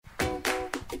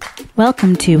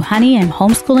Welcome to Honey, I'm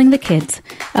Homeschooling the Kids,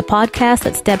 a podcast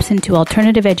that steps into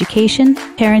alternative education,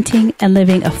 parenting, and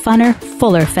living a funner,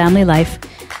 fuller family life.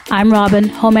 I'm Robin,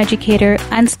 home educator,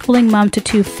 unschooling mom to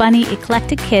two funny,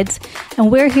 eclectic kids, and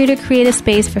we're here to create a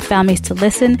space for families to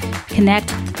listen,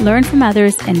 connect, learn from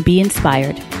others, and be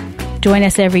inspired. Join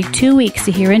us every 2 weeks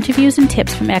to hear interviews and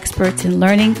tips from experts in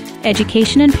learning,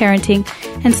 education, and parenting,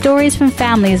 and stories from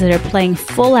families that are playing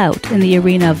full out in the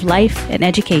arena of life and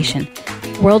education.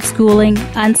 World schooling,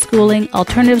 unschooling,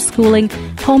 alternative schooling,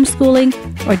 homeschooling,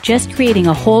 or just creating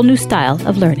a whole new style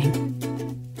of learning.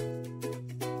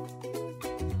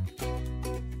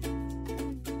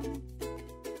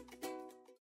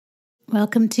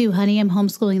 Welcome to Honey, I'm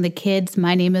Homeschooling the Kids.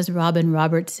 My name is Robin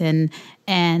Robertson,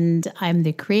 and I'm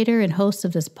the creator and host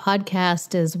of this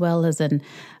podcast, as well as an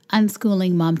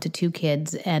unschooling mom to two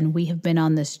kids. And we have been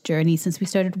on this journey since we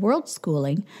started world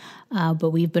schooling,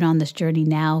 but we've been on this journey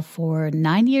now for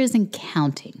 9 years and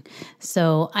counting.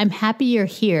 So I'm happy you're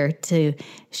here to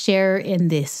share in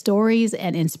the stories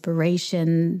and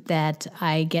inspiration that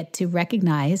I get to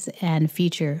recognize and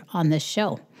feature on this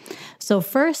show. So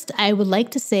first, I would like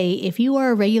to say, if you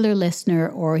are a regular listener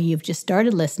or you've just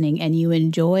started listening and you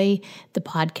enjoy the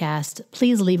podcast,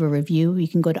 please leave a review. You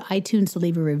can go to iTunes to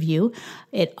leave a review.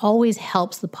 It always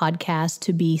helps the podcast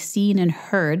to be seen and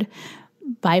heard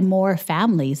by more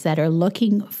families that are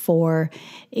looking for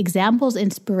examples,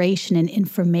 inspiration, and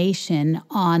information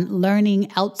on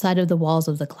learning outside of the walls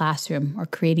of the classroom or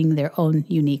creating their own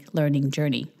unique learning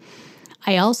journey.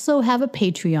 I also have a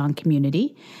Patreon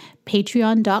community.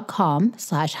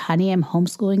 Patreon.com/Honey, I'm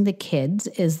Homeschooling the Kids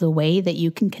is the way that you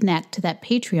can connect to that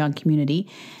Patreon community.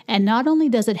 And not only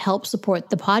does it help support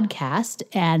the podcast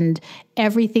and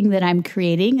everything that I'm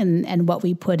creating and what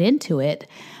we put into it,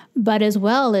 but as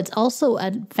well, it's also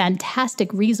a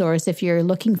fantastic resource if you're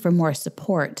looking for more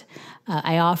support.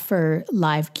 I offer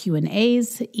live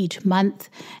Q&As each month,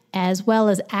 as well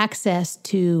as access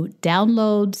to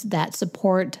downloads that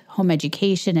support home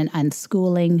education and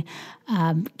unschooling,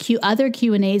 other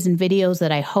Q&As and videos that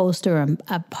I host or am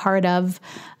a part of.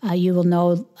 You will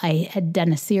know I had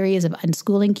done a series of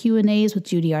unschooling Q&As with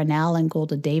Judy Arnell and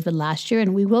Golda David last year,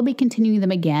 and we will be continuing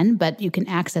them again, but you can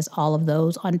access all of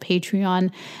those on Patreon,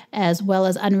 as well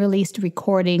as unreleased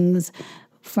recordings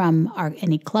from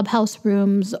any clubhouse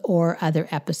rooms or other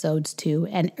episodes too,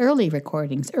 and early bird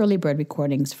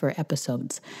recordings for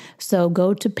episodes. So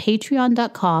go to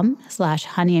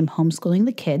patreon.com/Honey, I'm Homeschooling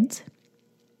the Kids.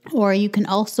 Or you can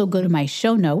also go to my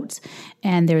show notes,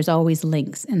 and there's always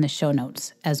links in the show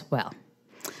notes as well.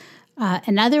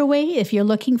 Another way, if you're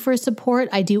looking for support,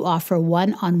 I do offer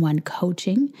one-on-one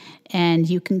coaching, and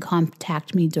you can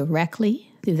contact me directly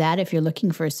through that if you're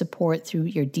looking for support through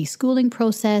your deschooling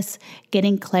process,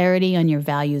 getting clarity on your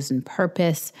values and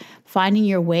purpose, finding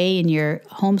your way in your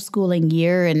homeschooling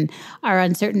year and are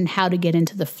uncertain how to get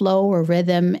into the flow or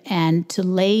rhythm, and to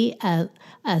lay a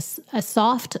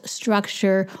soft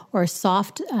structure or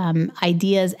soft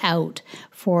ideas out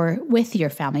with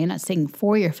your family. I'm not saying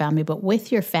for your family, but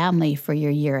with your family for your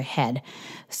year ahead.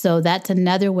 So that's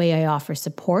another way I offer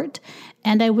support.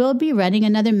 And I will be running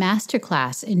another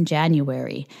masterclass in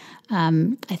January.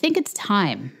 I think it's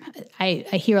time. I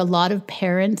hear a lot of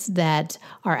parents that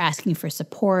are asking for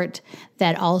support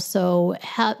that also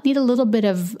need a little bit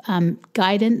of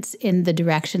guidance in the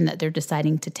direction that they're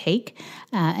deciding to take,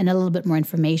 and a little bit more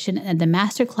information. And the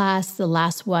masterclass, the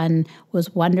last one,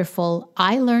 was wonderful.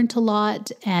 I learned a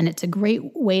lot, and it's a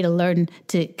great way to learn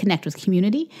to connect with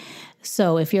community.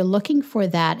 So if you're looking for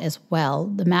that as well,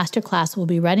 the masterclass will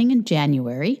be running in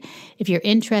January. If you're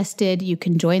interested, you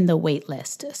can join the wait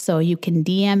list. So you can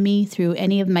DM me through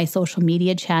any of my social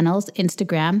media channels,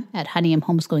 Instagram at Honey, I'm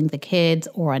Homeschooling the Kids,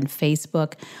 or on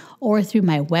Facebook, or through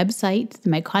my website,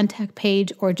 my contact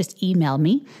page, or just email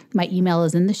me. My email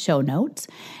is in the show notes.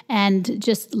 And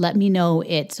just let me know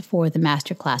it's for the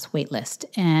masterclass waitlist.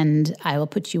 And I will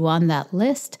put you on that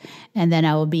list. And then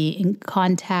I will be in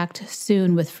contact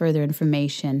soon with further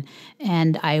information.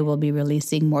 And I will be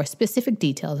releasing more specific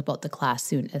details about the class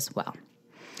soon as well.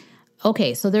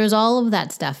 Okay, so there's all of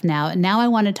that stuff now. And now I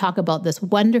want to talk about this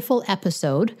wonderful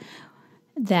episode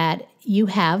that you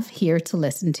have here to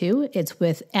listen to. It's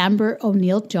with Amber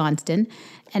O'Neill Johnston.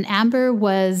 And Amber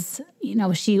was,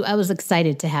 I was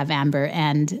excited to have Amber,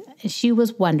 and she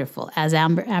was wonderful, as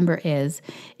Amber is.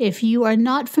 If you are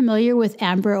not familiar with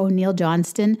Amber O'Neill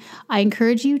Johnston, I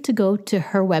encourage you to go to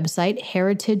her website,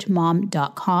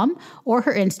 heritagemom.com, or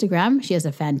her Instagram. She has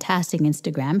a fantastic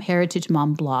Instagram, Heritage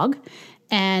Mom Blog.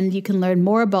 And you can learn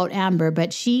more about Amber,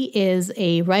 but she is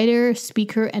a writer,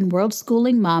 speaker, and world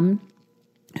schooling mom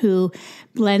who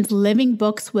blends living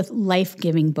books with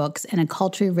life-giving books and a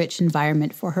culturally rich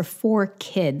environment for her 4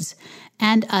 kids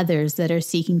and others that are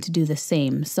seeking to do the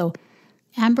same. So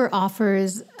Amber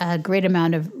offers a great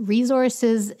amount of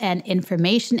resources and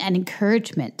information and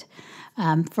encouragement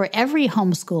for every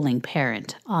homeschooling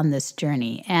parent on this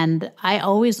journey. And I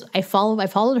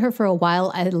followed her for a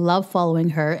while. I love following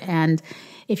her. And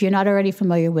if you're not already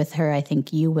familiar with her, I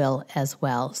think you will as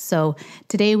well. So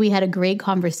today we had a great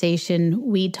conversation.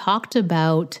 We talked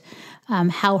about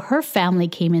how her family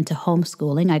came into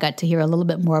homeschooling. I got to hear a little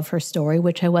bit more of her story,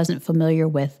 which I wasn't familiar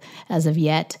with as of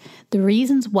yet. The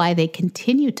reasons why they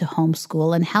continue to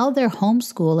homeschool and how their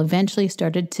homeschool eventually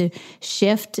started to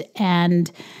shift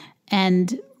and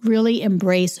really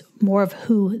embrace more of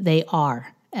who they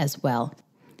are as well.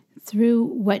 Through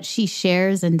what she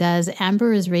shares and does,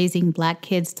 Amber is raising Black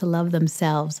kids to love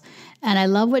themselves. And I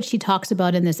love what she talks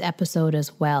about in this episode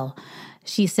as well.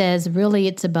 She says, really,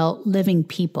 it's about living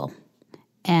people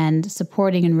and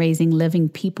supporting and raising living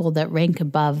people that rank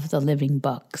above the living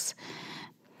books.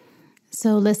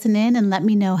 So listen in and let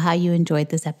me know how you enjoyed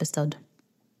this episode.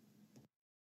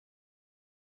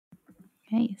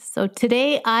 Okay, so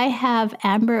today I have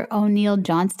Amber O'Neill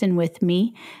Johnston with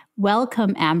me.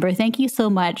 Welcome, Amber. Thank you so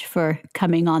much for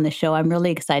coming on the show. I'm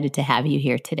really excited to have you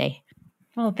here today.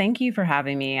 Well, thank you for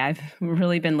having me. I've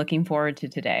really been looking forward to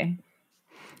today.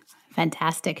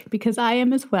 Fantastic, because I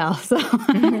am as well. So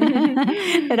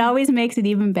it always makes it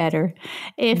even better.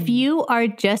 If you are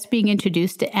just being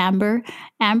introduced to Amber,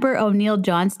 Amber O'Neill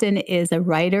Johnston is a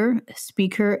writer,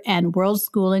 speaker, and world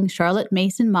schooling Charlotte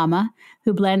Mason mama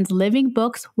who blends living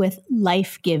books with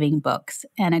life-giving books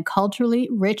and a culturally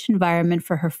rich environment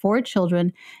for her 4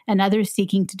 children and others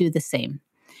seeking to do the same.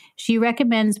 She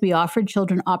recommends we offer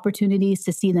children opportunities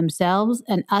to see themselves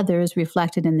and others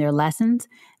reflected in their lessons,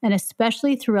 and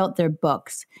especially throughout their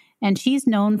books. And she's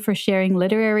known for sharing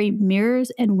literary mirrors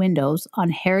and windows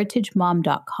on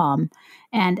heritagemom.com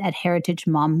and at Heritage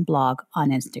Mom blog on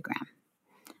Instagram.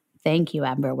 Thank you,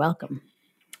 Amber. Welcome.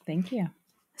 Thank you.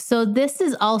 So this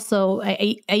is also,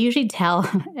 I usually tell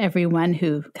everyone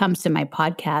who comes to my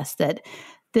podcast that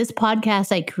this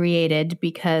podcast I created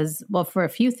because, well, for a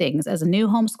few things. As a new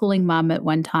homeschooling mom at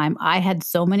one time, I had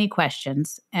so many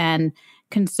questions and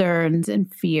concerns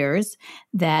and fears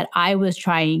that I was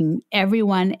trying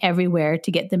everyone everywhere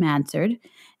to get them answered.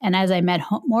 And as I met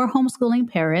more homeschooling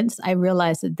parents, I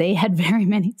realized that they had very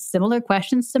many similar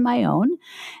questions to my own.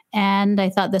 And I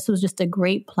thought this was just a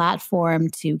great platform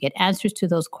to get answers to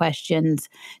those questions,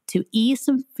 to ease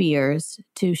some fears,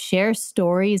 to share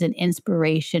stories and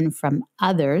inspiration from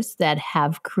others that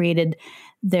have created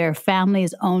their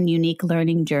family's own unique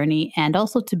learning journey, and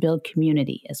also to build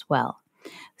community as well.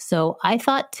 So I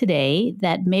thought today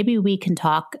that maybe we can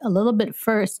talk a little bit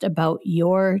first about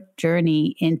your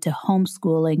journey into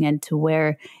homeschooling and to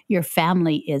where your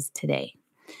family is today.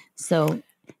 So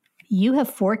you have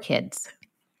 4 kids.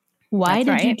 Why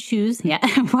did you choose? Yeah.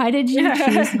 Why did you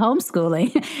choose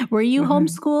homeschooling? Were you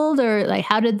homeschooled, or like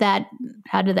how did that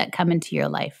come into your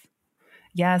life?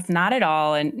 Yes, not at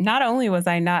all. And not only was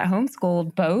I not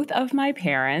homeschooled, both of my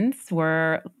parents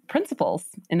were principals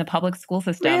in the public school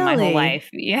system my whole life.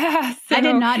 Yeah. So, I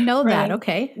did not know that.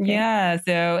 Okay. Yeah.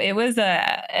 So it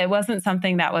wasn't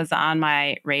something that was on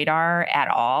my radar at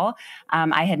all.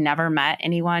 I had never met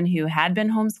anyone who had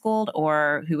been homeschooled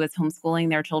or who was homeschooling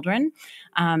their children.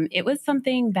 It was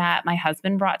something that my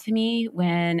husband brought to me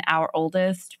when our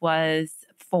oldest was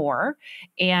 4.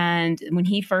 And when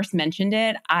he first mentioned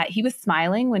it, he was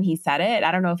smiling when he said it.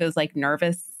 I don't know if it was like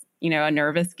nervous, a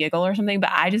nervous giggle or something,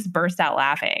 but I just burst out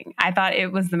laughing. I thought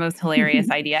it was the most hilarious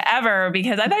idea ever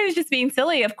because I thought he was just being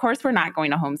silly. Of course, we're not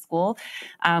going to homeschool.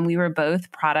 We were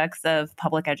both products of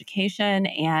public education,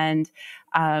 and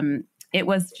it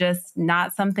was just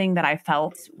not something that I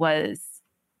felt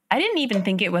I didn't even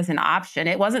think it was an option.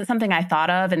 It wasn't something I thought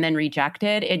of and then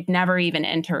rejected. It never even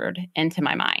entered into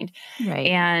my mind. Right.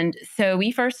 And so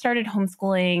we first started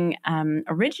homeschooling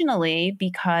originally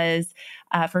because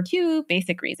for 2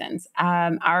 basic reasons.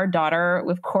 Our daughter,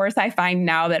 of course, I find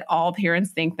now that all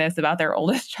parents think this about their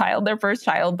oldest child, their first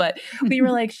child, but we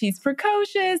were like, she's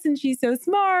precocious and she's so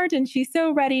smart and she's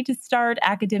so ready to start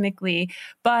academically,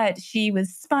 but she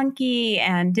was spunky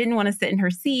and didn't want to sit in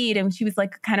her seat. And she was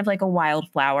like kind of like a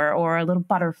wildflower or a little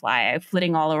butterfly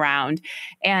flitting all around.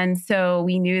 And so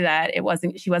we knew that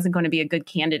she wasn't going to be a good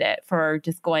candidate for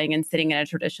just going and sitting in a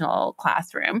traditional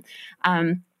classroom.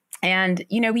 And,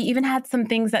 we even had some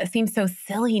things that seem so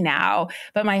silly now,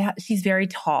 but she's very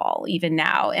tall even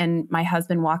now. And my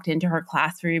husband walked into her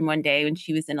classroom one day when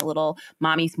she was in a little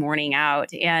mommy's morning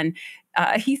out. And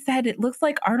he said, it looks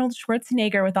like Arnold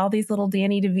Schwarzenegger with all these little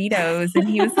Danny DeVitos. And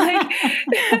he was like,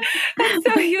 and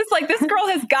so he was like, this girl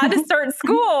has got to start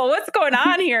school. What's going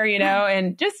on here?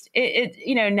 And just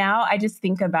now I just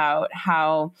think about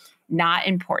how not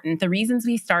important. The reasons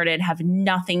we started have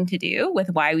nothing to do with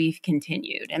why we've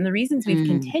continued. And the reasons we've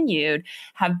continued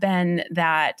have been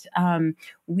that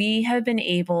we have been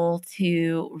able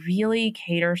to really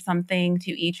cater something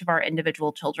to each of our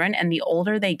individual children. And the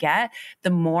older they get, the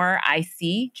more I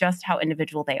see just how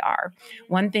individual they are.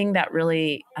 One thing that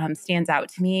really stands out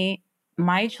to me,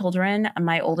 my children,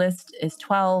 my oldest is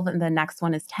 12 and the next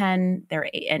one is 10. They're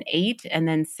 8 and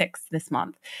then 6 this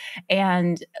month.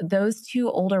 And those two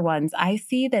older ones, I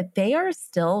see that they are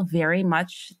still very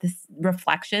much the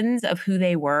reflections of who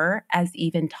they were as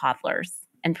even toddlers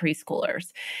and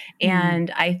preschoolers.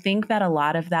 And I think that a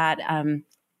lot of that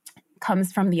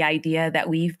comes from the idea that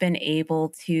we've been able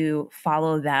to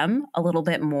follow them a little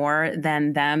bit more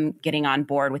than them getting on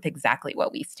board with exactly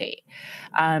what we state,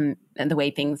 and the way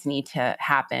things need to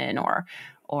happen or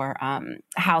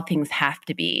how things have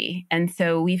to be. And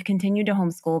so we've continued to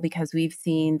homeschool because we've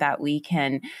seen that we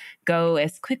can go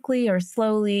as quickly or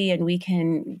slowly, and we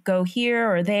can go here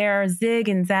or there, zig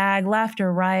and zag, left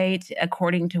or right,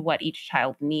 according to what each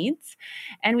child needs.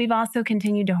 And we've also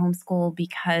continued to homeschool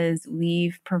because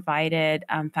we've provided,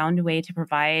 found a way to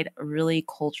provide a really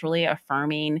culturally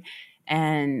affirming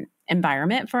and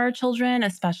environment for our children,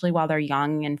 especially while they're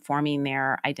young and forming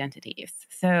their identities.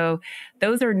 So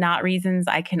those are not reasons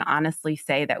I can honestly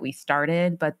say that we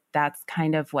started, but that's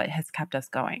kind of what has kept us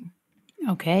going.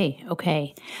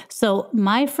 Okay. So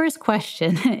my first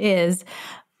question is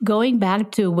going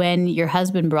back to when your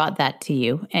husband brought that to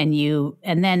you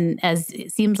and then as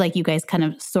it seems like you guys kind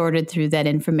of sorted through that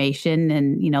information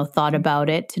and, thought about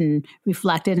it and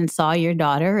reflected and saw your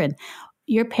daughter and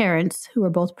your parents who are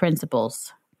both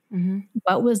principals.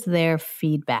 What was their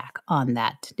feedback on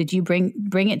that? Did you bring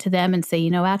it to them and say,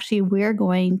 actually, we're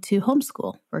going to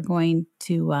homeschool. We're going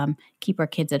to keep our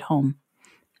kids at home.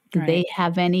 Did they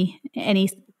have any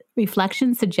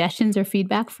reflections, suggestions, or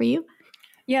feedback for you?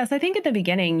 Yes, I think at the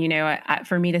beginning,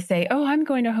 for me to say, oh, I'm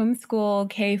going to homeschool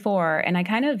K4, and I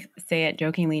kind of say it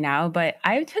jokingly now, but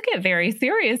I took it very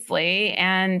seriously,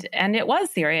 and it was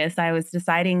serious. I was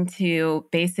deciding to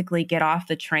basically get off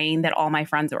the train that all my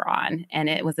friends were on, and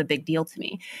it was a big deal to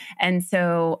me. And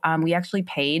so we actually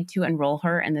paid to enroll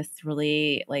her in this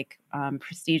really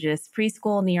prestigious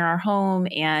preschool near our home,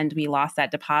 and we lost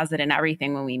that deposit and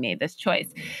everything when we made this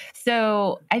choice.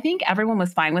 So I think everyone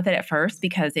was fine with it at first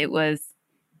because it was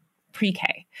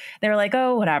pre-K. They were like,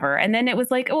 oh, whatever. And then it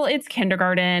was like, well, it's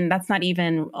kindergarten. That's not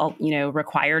even,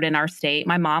 required in our state.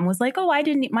 My mom was like, oh,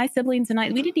 my siblings and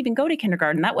we didn't even go to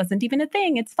kindergarten. That wasn't even a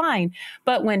thing. It's fine.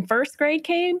 But when first grade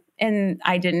came and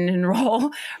I didn't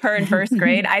enroll her in first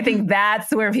grade, I think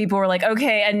that's where people were like,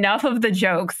 okay, enough of the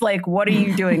jokes. Like, what are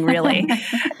you doing really?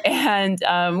 And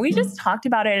we just talked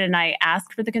about it and I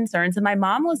asked for the concerns, and my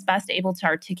mom was best able to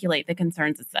articulate the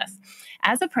concerns as this.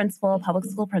 As a principal, public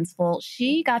school principal,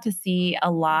 she got to see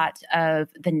a lot of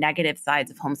the negative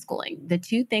sides of homeschooling. The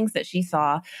two things that she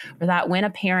saw were that when a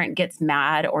parent gets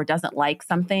mad or doesn't like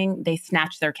something, they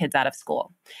snatch their kids out of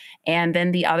school. And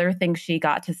then the other thing she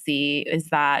got to see is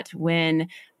that when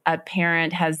a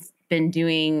parent has been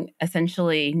doing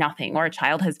essentially nothing, or a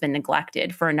child has been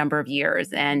neglected for a number of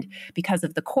years, and because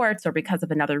of the courts or because of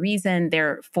another reason,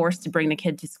 they're forced to bring the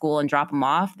kid to school and drop them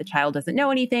off. The child doesn't know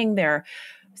anything. They're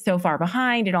so far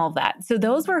behind and all of that. So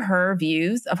those were her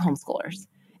views of homeschoolers.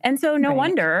 And so no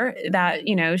wonder that,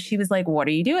 she was like, what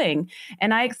are you doing?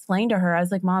 And I explained to her, I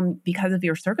was like, Mom, because of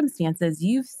your circumstances,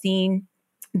 you've seen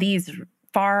these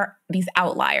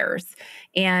outliers,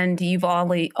 and you've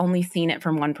only seen it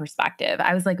from one perspective.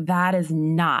 I was like, that is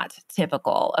not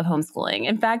typical of homeschooling.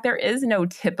 In fact, there is no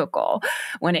typical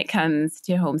when it comes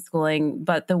to homeschooling.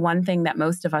 But the one thing that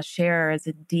most of us share is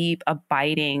a deep,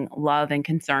 abiding love and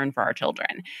concern for our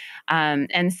children.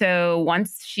 And so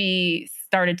once she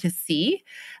started to see,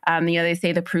 they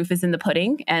say the proof is in the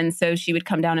pudding. And so she would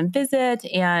come down and visit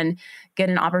and get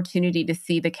an opportunity to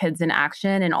see the kids in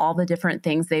action and all the different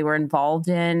things they were involved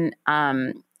in,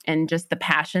 and just the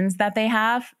passions that they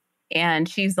have. And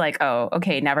she's like, oh,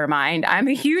 okay, never mind. I'm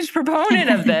a huge proponent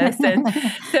of this. And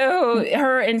so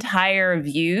her entire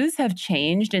views have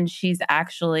changed. And she's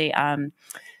actually,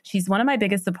 she's one of my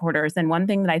biggest supporters. And one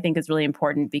thing that I think is really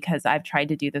important, because I've tried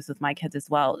to do this with my kids as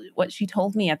well, what she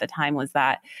told me at the time was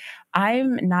that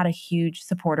I'm not a huge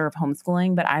supporter of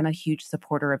homeschooling, but I'm a huge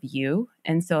supporter of you.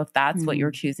 And so if that's what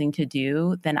you're choosing to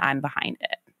do, then I'm behind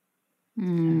it.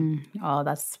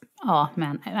 Oh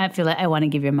man, I feel like I want to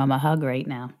give your mom a hug right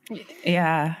now.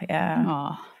 Yeah.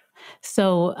 Oh.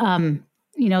 So,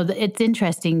 it's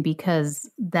interesting because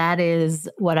that is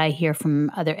what I hear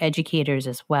from other educators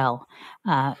as well.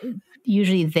 Uh,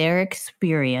 Usually, their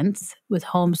experience with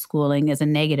homeschooling is a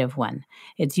negative one.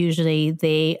 It's usually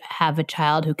they have a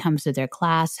child who comes to their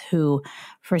class who,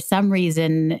 for some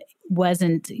reason,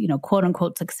 wasn't, quote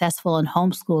unquote, successful in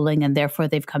homeschooling, and therefore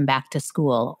they've come back to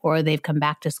school, or they've come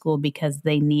back to school because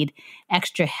they need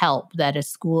extra help that a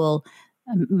school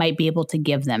might be able to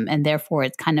give them, and therefore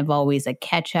it's kind of always a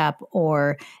catch up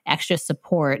or extra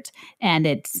support. And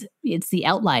it's the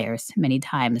outliers. Many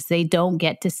times they don't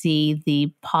get to see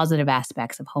the positive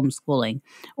aspects of homeschooling,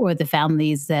 or the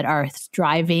families that are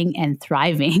striving and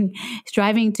thriving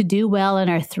striving to do well and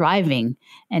are thriving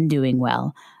and doing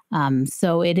well.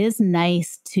 So it is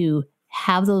nice to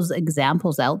have those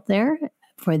examples out there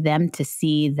for them to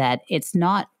see that it's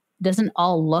not doesn't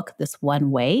all look this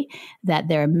one way, that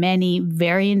there are many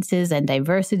variances and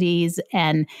diversities,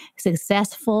 and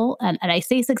successful, and I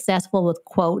say successful with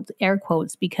air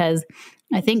quotes, because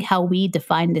I think how we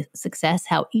define success,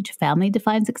 how each family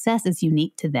defines success, is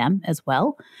unique to them as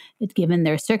well. It's given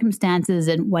their circumstances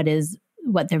and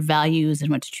what their values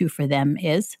and what's true for them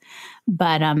is.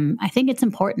 But I think it's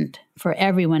important for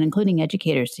everyone, including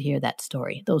educators, to hear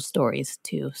those stories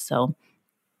too. So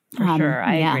For sure.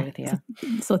 I yeah. agree with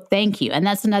you. So thank you. And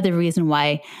that's another reason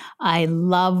why I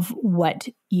love what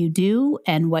you do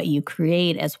and what you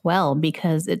create as well,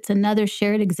 because it's another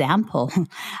shared example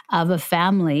of a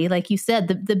family. Like you said,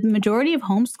 the majority of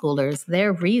homeschoolers,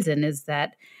 their reason is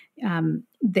that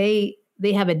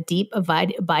they have a deep,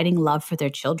 abiding love for their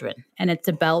children. And it's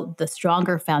about the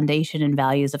stronger foundation and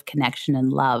values of connection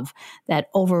and love that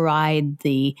override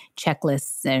the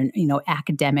checklists and,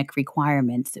 academic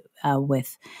requirements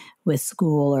with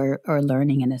school or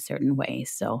learning in a certain way.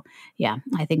 So, yeah,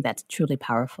 I think that's truly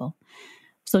powerful.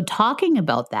 So talking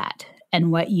about that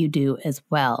and what you do as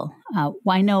well,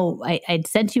 I know I'd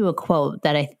sent you a quote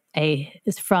that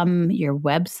is from your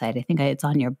website. I think it's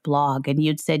on your blog, and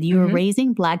you'd said you were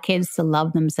raising Black kids to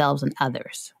love themselves and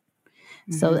others.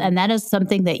 So, and that is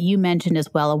something that you mentioned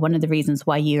as well. One of the reasons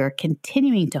why you're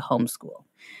continuing to homeschool,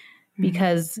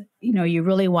 because you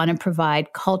really want to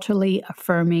provide culturally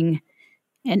affirming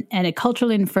and a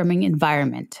culturally affirming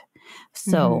environment.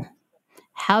 So,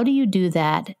 how do you do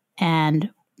that,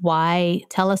 and why?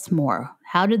 Tell us more.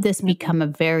 How did this become a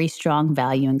very strong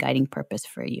value and guiding purpose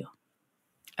for you?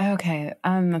 Okay,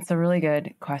 that's a really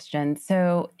good question.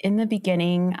 So in the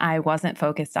beginning, I wasn't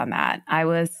focused on that. I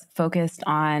was focused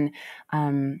on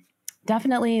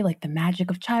definitely like the magic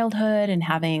of childhood and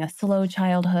having a slow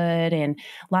childhood and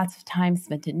lots of time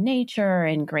spent in nature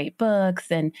and great books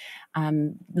and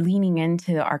leaning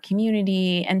into our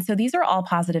community. And so these are all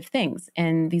positive things.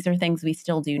 And these are things we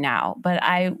still do now. But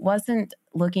I wasn't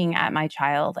looking at my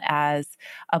child as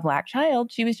a Black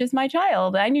child. She was just my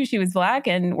child. I knew she was Black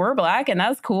and we're Black, and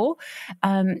that's cool.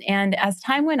 And as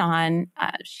time went on,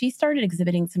 she started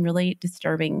exhibiting some really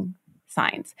disturbing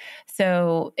signs.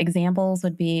 So examples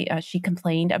would be she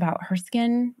complained about her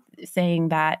skin, saying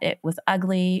that it was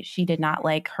ugly. She did not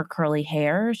like her curly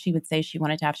hair. She would say she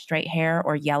wanted to have straight hair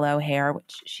or yellow hair,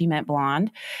 which she meant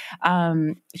blonde.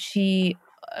 She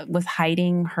was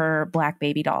hiding her Black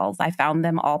baby dolls. I found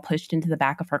them all pushed into the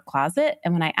back of her closet.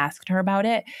 And when I asked her about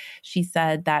it, she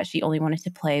said that she only wanted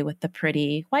to play with the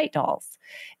pretty white dolls.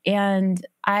 And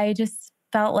I just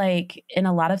felt like in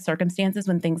a lot of circumstances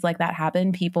when things like that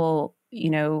happen, people,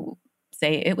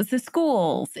 say it was the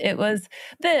schools, it was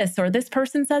this, or this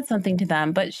person said something to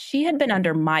them, but she had been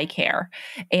under my care.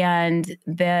 And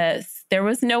there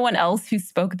was no one else who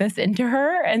spoke this into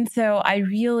her. And so I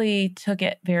really took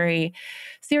it very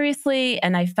seriously.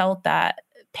 And I felt that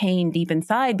pain deep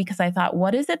inside because I thought,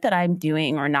 what is it that I'm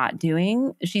doing or not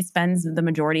doing? She spends the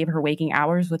majority of her waking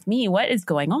hours with me. What is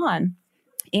going on?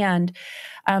 And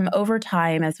over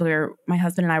time, as my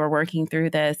husband and I were working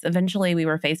through this, eventually we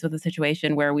were faced with a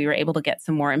situation where we were able to get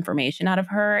some more information out of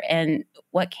her. And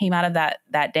what came out of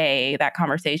that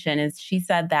conversation is she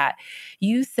said that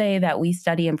you say that we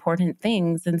study important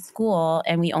things in school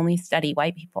and we only study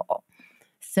white people.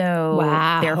 So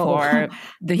therefore,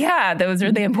 those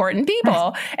are the important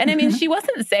people. And I mean, she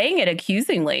wasn't saying it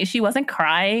accusingly. She wasn't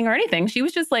crying or anything. She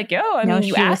was just like, you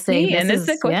asked me and this is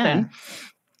a question. Yeah.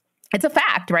 It's a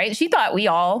fact, right? She thought we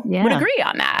all would agree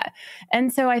on that.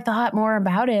 And so I thought more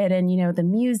about it and, the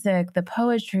music, the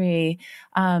poetry,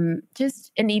 and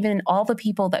even all the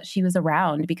people that she was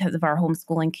around because of our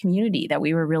homeschooling community that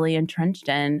we were really entrenched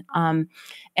in.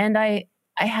 And I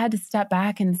had to step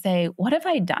back and say, what have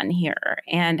I done here?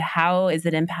 And how is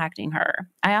it impacting her?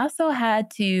 I also had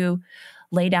to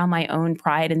lay down my own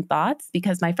pride and thoughts,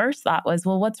 because my first thought was,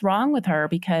 well, what's wrong with her?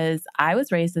 Because I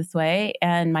was raised this way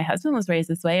and my husband was raised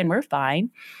this way and we're fine.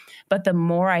 But the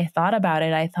more I thought about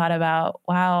it, I thought about,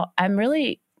 wow, I'm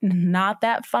really not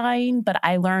that fine, but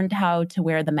I learned how to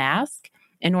wear the mask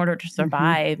in order to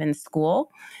survive in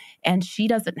school. And she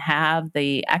doesn't have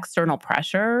the external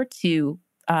pressure to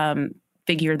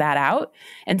figure that out.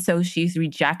 And so she's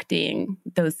rejecting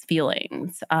those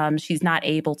feelings. She's not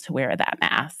able to wear that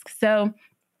mask. So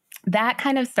that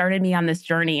kind of started me on this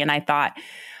journey. And I thought,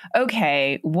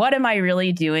 okay, what am I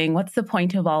really doing? What's the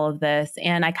point of all of this?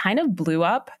 And I kind of blew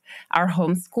up our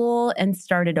homeschool and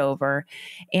started over.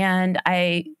 And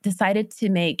I decided to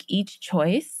make each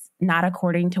choice not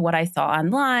according to what I saw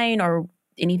online or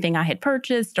anything I had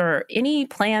purchased or any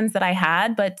plans that I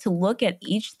had, but to look at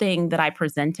each thing that I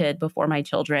presented before my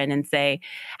children and say,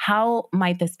 how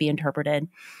might this be interpreted?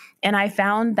 And I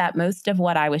found that most of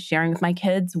what I was sharing with my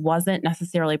kids wasn't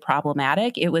necessarily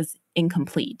problematic. It was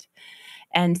incomplete.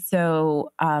 And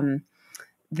so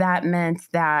that meant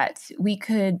that we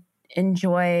could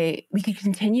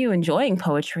continue enjoying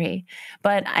poetry,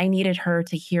 but I needed her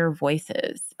to hear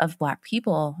voices of Black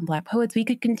people and Black poets. We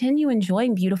could continue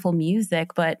enjoying beautiful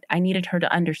music, but I needed her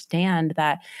to understand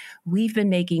that we've been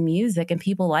making music and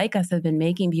people like us have been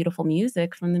making beautiful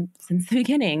music since the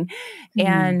beginning.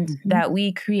 And that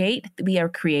we are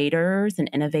creators and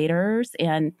innovators,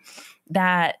 and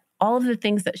that all of the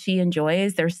things that she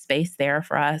enjoys, there's space there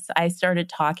for us. I started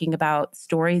talking about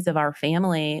stories of our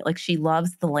family. Like, she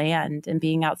loves the land and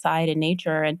being outside in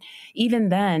nature. And even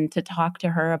then, to talk to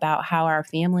her about how our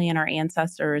family and our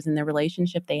ancestors and the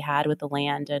relationship they had with the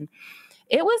land. And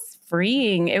it was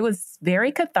freeing. It was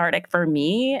very cathartic for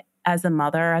me as a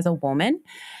mother, as a woman.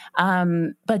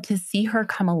 But to see her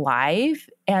come alive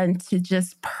and to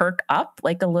just perk up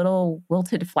like a little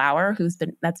wilted flower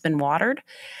that's been watered.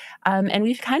 And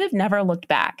we've kind of never looked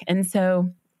back. And so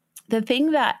the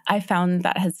thing that I found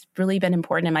that has really been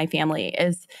important in my family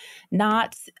is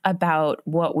not about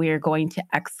what we're going to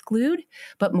exclude,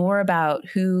 but more about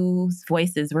whose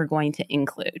voices we're going to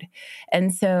include.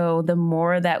 And so the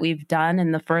more that we've done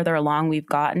and the further along we've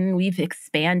gotten, we've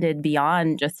expanded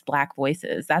beyond just Black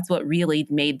voices. That's what really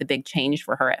made the big change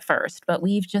for her at first. But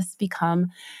we've just become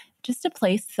just a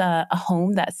place, a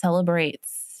home that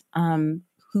celebrates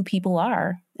who people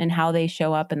are and how they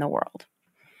show up in the world.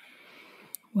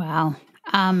 Wow.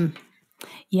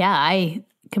 Yeah, I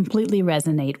completely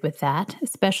resonate with that,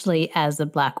 especially as a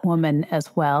Black woman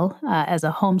as well, as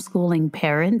a homeschooling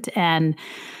parent. And,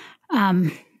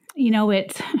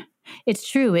 it's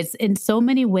true. It's in so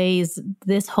many ways,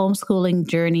 this homeschooling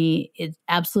journey, it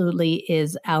absolutely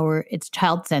it's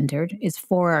child-centered, it's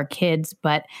for our kids,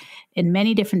 but in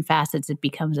many different facets,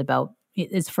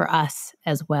 it's for us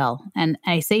as well. And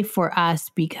I say for us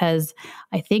because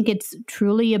I think it's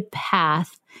truly a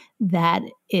path that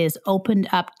is opened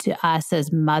up to us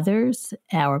as mothers,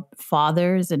 our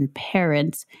fathers, and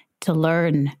parents to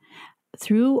learn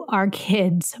through our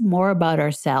kids more about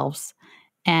ourselves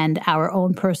and our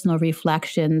own personal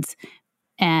reflections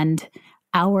and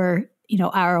our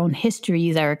own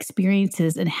histories, our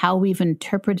experiences, and how we've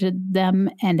interpreted them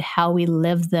and how we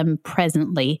live them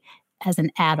presently as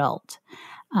an adult.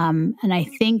 And I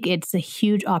think it's a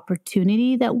huge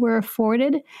opportunity that we're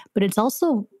afforded, but it's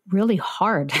also really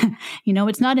hard.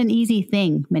 It's not an easy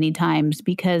thing many times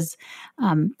because,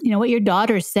 what your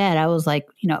daughter said, I was like,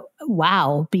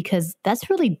 wow, because that's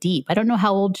really deep. I don't know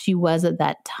how old she was at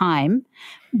that time,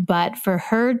 but for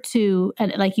her to,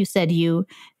 and like you said,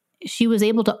 she was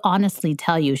able to honestly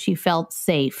tell you she felt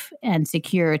safe and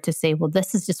secure to say, well,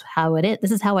 this is just how it is.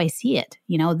 This is how I see it.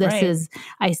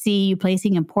 I see you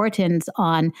placing importance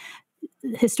on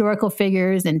historical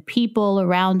figures and people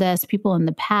around us, people in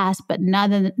the past, but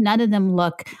none of them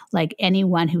look like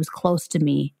anyone who's close to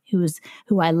me,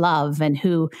 who I love and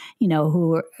who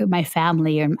are my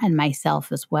family and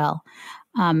myself as well.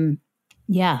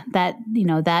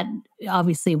 That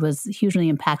obviously was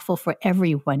hugely impactful for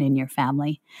everyone in your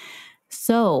family.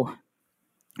 So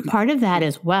part of that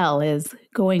as well is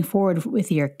going forward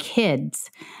with your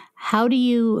kids. How do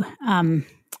you, I'm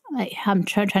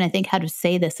trying to think how to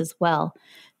say this as well.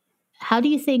 How do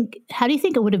you think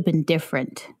it would have been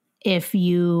different if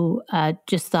you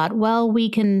just thought, well, we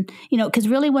can, because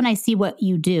really when I see what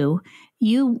you do,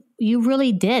 you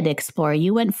really did explore.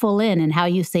 You went full in, and how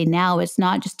you say now it's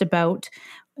not just about,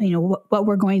 what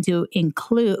we're going to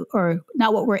include or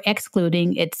not what we're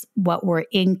excluding, it's what we're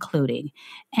including.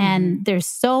 And there's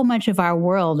so much of our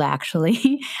world,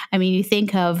 actually. I mean, you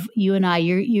think of you and I,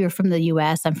 you're from the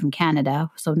US, I'm from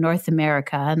Canada, so North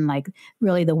America and like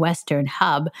really the Western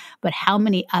hub, but how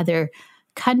many other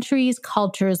countries,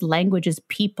 cultures, languages,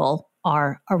 people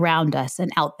are around us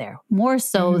and out there, more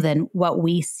so than what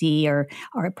we see or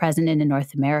are present in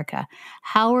North America.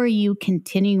 How are you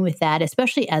continuing with that,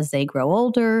 especially as they grow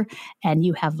older and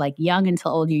you have like young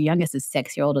until old? Your youngest is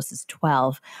 6, your oldest is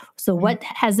 12. So what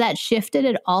has that shifted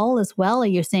at all as well? Or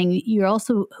you're saying you're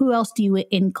also, who else do you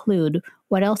include?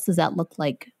 What else does that look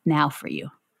like now for you?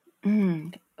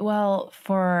 Well,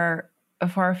 for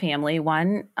our family,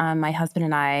 one, my husband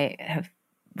and I have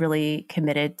really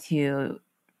committed to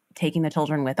taking the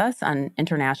children with us on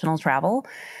international travel.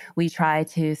 We try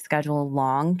to schedule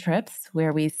long trips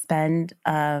where we spend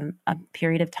a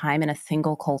period of time in a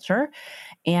single culture.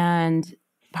 And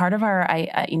part of our,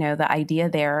 the idea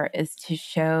there is to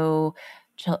show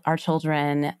our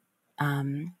children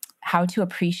how to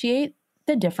appreciate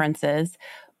the differences,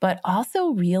 but also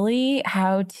really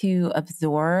how to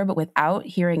absorb without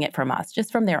hearing it from us,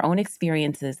 just from their own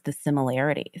experiences, the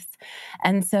similarities.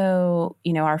 And so,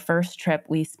 our first trip,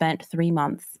 we spent 3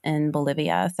 months in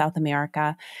Bolivia, South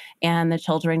America, and the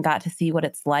children got to see what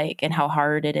it's like and how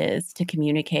hard it is to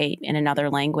communicate in another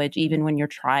language, even when you're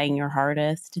trying your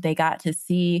hardest. They got to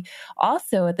see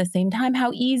also at the same time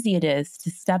how easy it is to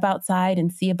step outside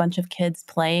and see a bunch of kids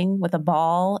playing with a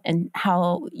ball and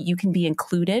how you can be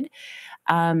included.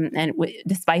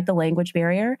 Despite the language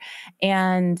barrier,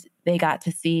 and they got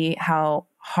to see how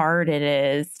hard it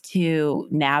is to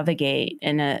navigate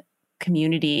in a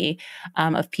community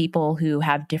of people who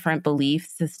have different belief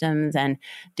systems and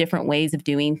different ways of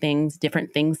doing things,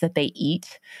 different things that they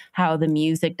eat, how the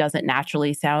music doesn't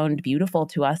naturally sound beautiful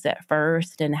to us at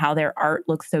first, and how their art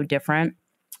looks so different.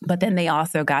 But then they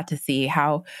also got to see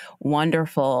how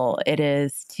wonderful it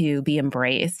is to be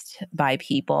embraced by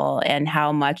people and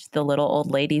how much the little old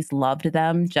ladies loved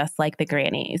them, just like the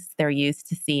grannies they're used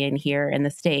to seeing here in the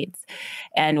States,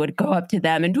 and would go up to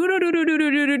them and do, and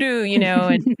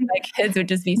my kids would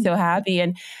just be so happy.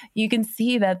 And you can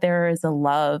see that there is a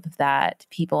love that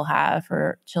people have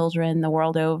for children the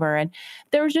world over. And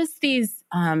there were just these,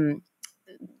 I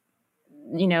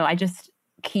just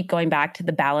keep going back to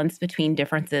the balance between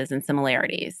differences and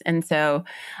similarities. And so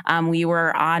we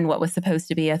were on what was supposed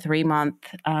to be a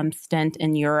 3-month stint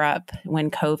in Europe when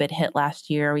COVID hit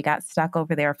last year. We got stuck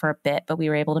over there for a bit, but we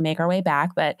were able to make our way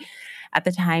back. But at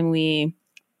the time, we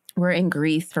were in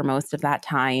Greece for most of that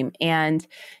time. And,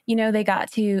 they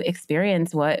got to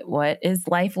experience what is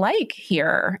life like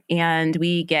here. And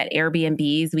we get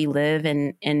Airbnbs. We live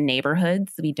in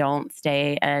neighborhoods. We don't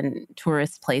stay in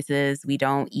tourist places. We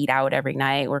don't eat out every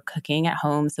night. We're cooking at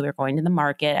home. So we're going to the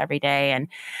market every day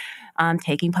and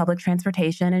taking public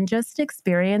transportation and just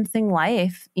experiencing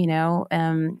life,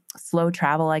 slow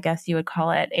travel, I guess you would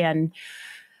call it. And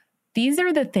these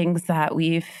are the things that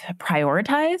we've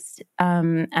prioritized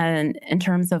and in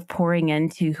terms of pouring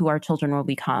into who our children will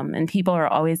become. And people are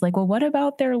always like, well, what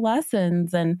about their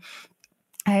lessons? And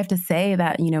I have to say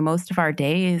that, most of our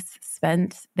days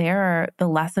spent there, the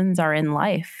lessons are in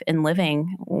life, in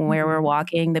living, where we're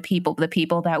walking, the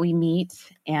people that we meet,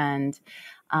 and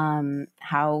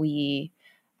how we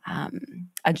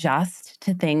adjust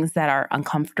to things that are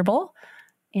uncomfortable.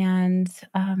 And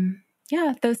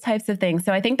those types of things.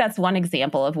 So I think that's one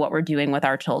example of what we're doing with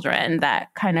our children that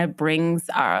kind of brings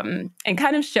and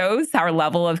kind of shows our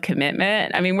level of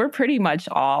commitment. I mean, we're pretty much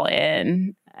all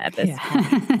in at this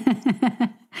point.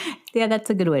 Yeah, that's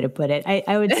a good way to put it.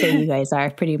 I would say you guys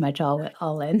are pretty much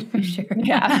all in for sure.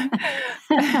 Yeah.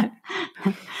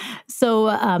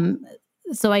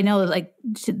 So I know like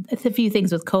a few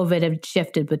things with COVID have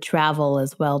shifted with travel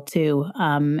as well too.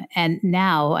 And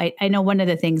now I know one of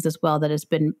the things as well that has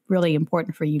been really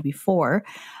important for you before,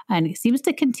 and it seems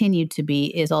to continue to be,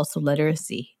 is also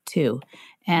literacy too.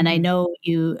 And I know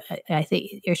I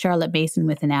think you're Charlotte Mason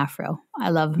with an afro. I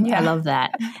love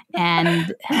that.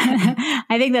 And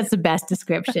I think that's the best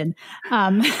description.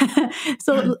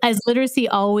 So as literacy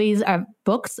always, are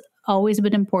books always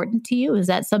been important to you? Is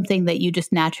that something that you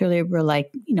just naturally were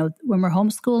like, when we're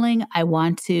homeschooling, I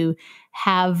want to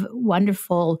have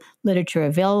wonderful literature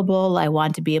available. I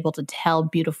want to be able to tell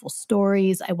beautiful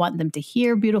stories. I want them to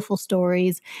hear beautiful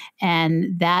stories,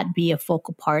 and that be a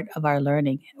focal part of our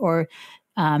learning. Or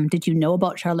did you know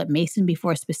about Charlotte Mason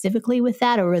before specifically with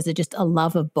that, or was it just a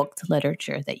love of booked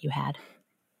literature that you had?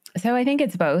 So I think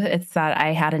it's both. It's that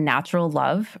I had a natural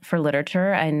love for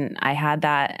literature, and I had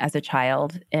that as a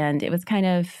child, and it was kind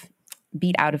of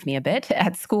beat out of me a bit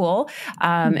at school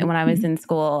and when I was in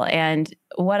school. And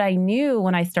what I knew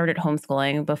when I started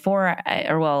homeschooling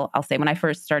I'll say when I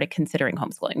first started considering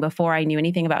homeschooling, before I knew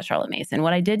anything about Charlotte Mason,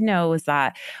 what I did know was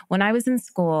that when I was in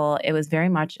school, it was very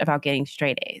much about getting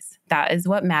straight A's. That is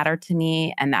what mattered to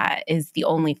me. And that is the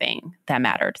only thing that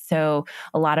mattered. So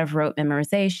a lot of rote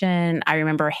memorization. I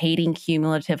remember hating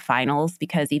cumulative finals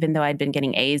because even though I'd been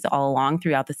getting A's all along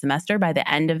throughout the semester, by the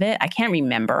end of it, I can't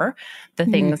remember the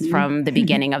things from the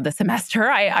beginning of the semester.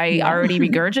 I already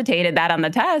regurgitated that on the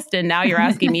test. And now you're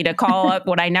asking me to call up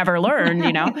what I never learned,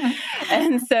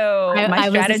 And so my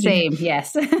strategy was the same,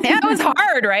 yes. Yeah, it was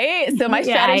hard, right? So my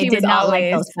strategy was not always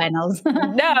like those finals.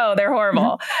 No, they're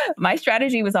horrible. My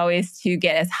strategy was always to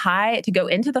go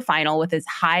into the final with as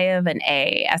high of an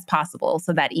A as possible,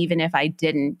 so that even if I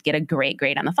didn't get a great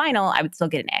grade on the final, I would still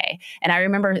get an A. And I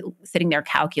remember sitting there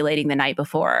calculating the night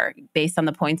before, based on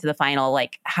the points of the final,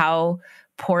 like how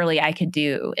poorly I could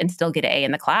do and still get an A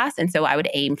in the class. And so I would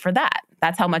aim for that.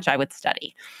 That's how much I would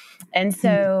study. And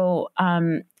so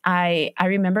I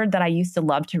remembered that I used to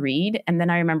love to read, and then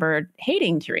I remembered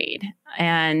hating to read.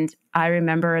 And I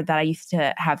remember that I used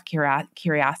to have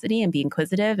curiosity and be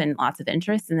inquisitive and lots of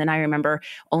interest. And then I remember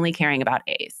only caring about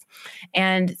A's.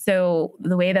 And so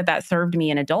the way that served me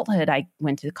in adulthood, I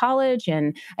went to college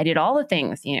and I did all the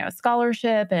things,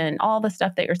 scholarship and all the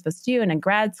stuff that you're supposed to do, and in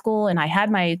grad school. And I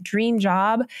had my dream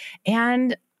job.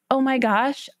 And oh my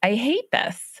gosh, I hate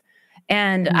this.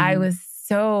 And I was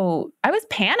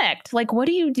panicked. Like, what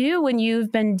do you do when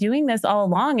you've been doing this all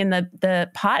along? And the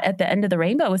pot at the end of the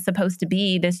rainbow was supposed to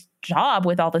be this job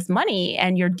with all this money,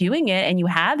 and you're doing it and you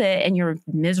have it and you're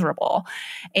miserable.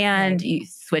 And you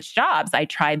switch jobs. I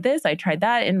tried this, I tried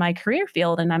that in my career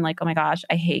field. And I'm like, oh my gosh,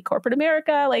 I hate corporate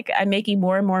America. Like, I'm making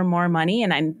more and more and more money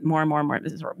and I'm more and more and more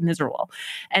miserable.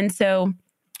 And so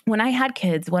when I had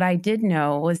kids, what I did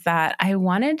know was that I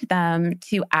wanted them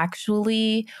to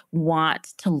actually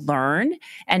want to learn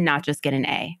and not just get an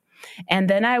A. And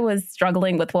then I was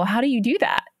struggling with, well, how do you do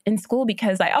that in school?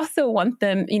 Because I also want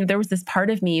them, there was this part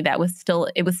of me that was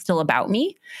still about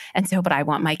me. And so, but I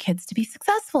want my kids to be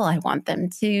successful. I want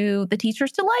the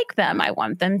teachers to like them. I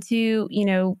want them to,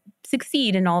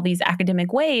 succeed in all these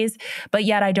academic ways, but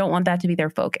yet I don't want that to be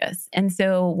their focus. And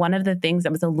so one of the things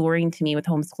that was alluring to me with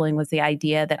homeschooling was the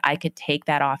idea that I could take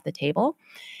that off the table.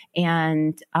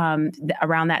 And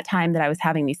around that time that I was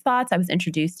having these thoughts, I was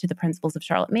introduced to the principles of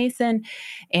Charlotte Mason,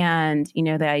 and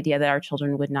the idea that our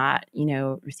children would not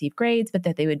receive grades, but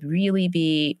that they would really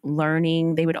be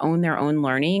learning. They would own their own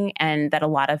learning, and that a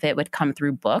lot of it would come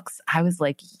through books. I was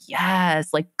like,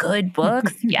 yes, like good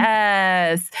books,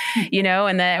 yes,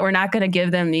 and that we're not going to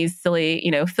give them these silly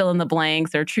fill in the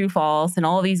blanks or true false and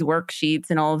all these worksheets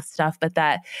and all this stuff, but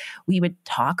that we would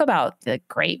talk about the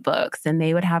great books, and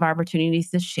they would have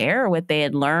opportunities to share what they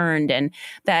had learned, and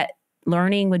that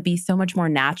learning would be so much more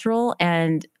natural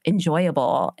and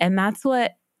enjoyable. And that's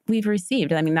what we've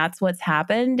received. I mean, that's what's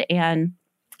happened. And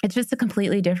it's just a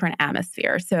completely different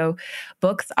atmosphere. So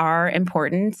books are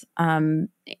important and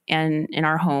in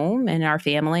our home and in our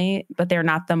family, but they're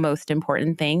not the most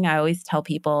important thing. I always tell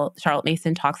people Charlotte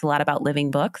Mason talks a lot about living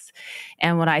books.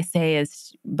 And what I say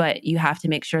is, but you have to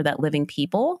make sure that living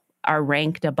people are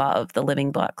ranked above the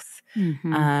living books.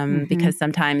 Because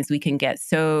sometimes we can get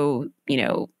so,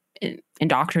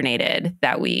 indoctrinated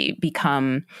that we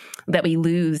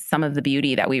lose some of the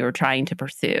beauty that we were trying to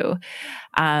pursue.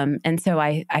 And so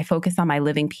I focus on my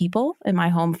living people in my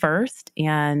home first,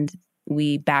 and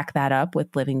we back that up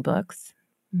with living books.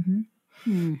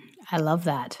 I love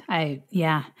that. And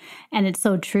it's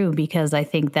so true, because I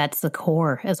think that's the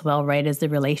core as well, right? As the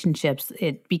relationships,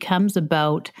 it becomes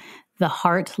about the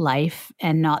heart life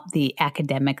and not the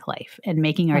academic life, and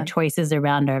making our choices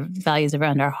around our values,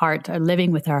 around our heart, or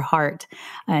living with our heart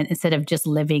instead of just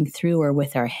living through or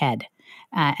with our head.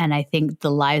 And I think the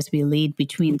lives we lead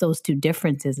between those two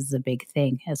differences is a big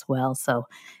thing as well. So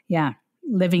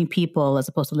living people as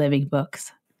opposed to living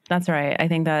books. That's right. I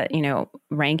think that,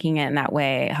 ranking it in that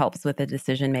way helps with the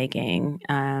decision making.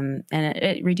 And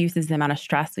it reduces the amount of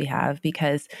stress we have,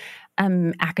 because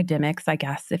academics, I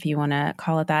guess, if you want to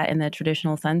call it that in the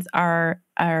traditional sense,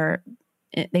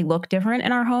 they look different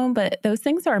in our home, but those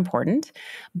things are important,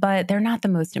 but they're not the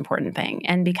most important thing.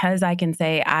 And because I can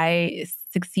say I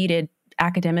succeeded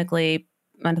academically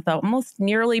with the almost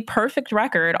nearly perfect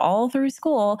record all through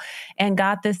school and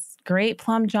got this great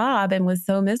plum job and was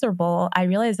so miserable, I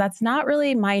realized that's not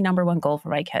really my number one goal for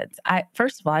my kids.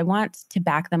 First of all, I want to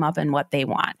back them up in what they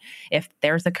want. If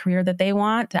there's a career that they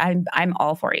want, I'm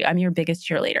all for you. I'm your biggest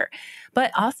cheerleader.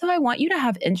 But also I want you to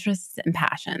have interests and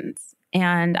passions.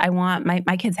 And I want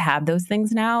my kids have those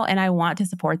things now, and I want to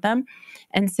support them.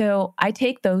 And so I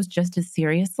take those just as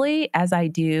seriously as I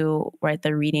do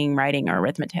the reading, writing, or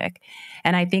arithmetic.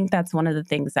 And I think that's one of the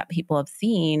things that people have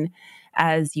seen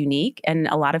as unique. And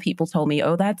a lot of people told me,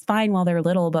 oh, that's fine while they're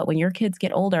little, but when your kids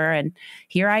get older, and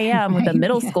here I am with a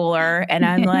middle schooler, and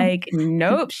I'm like,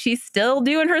 nope, she's still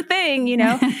doing her thing,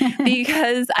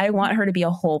 because I want her to be a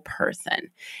whole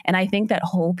person. And I think that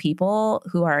whole people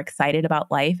who are excited about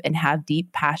life and have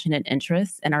deep, passionate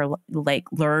interests and are like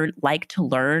to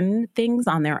learn things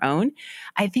on their own,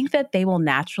 I think that they will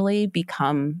naturally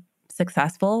become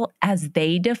successful as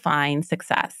they define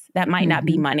success. That might not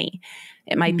be money.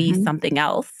 It might be something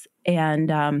else.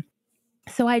 And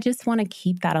so I just want to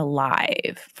keep that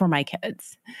alive for my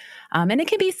kids. And it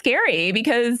can be scary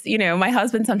because, my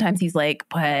husband, sometimes he's like,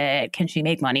 but can she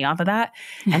make money off of that?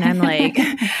 And I'm like,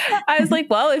 I was like,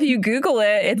 well, if you Google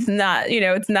it, it's not,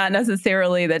 it's not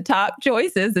necessarily the top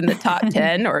choices in the top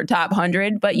 10 or top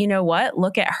 100. But you know what?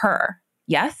 Look at her.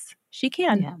 Yes, she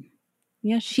can.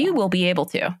 Yeah, she will be able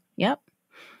to. Yep.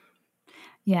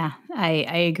 Yeah, I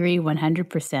agree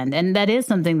 100%. And that is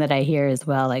something that I hear as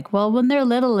well. Like, well, when they're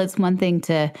little, it's one thing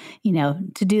to,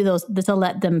 to do to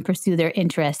let them pursue their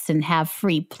interests and have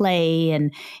free play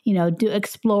and, do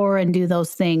explore and do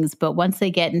those things. But once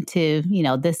they get into,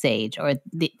 this age, or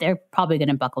they're probably going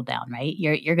to buckle down, right?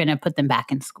 You're going to put them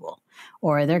back in school,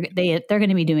 or they're going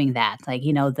to be doing that. Like,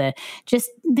 just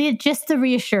the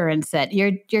reassurance that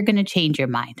you're going to change your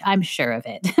mind. I'm sure of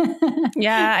it.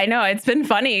 Yeah, I know. It's been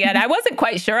funny. And I wasn't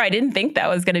quite sure. I didn't think that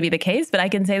was going to be the case, but I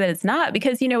can say that it's not,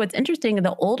 because, it's interesting.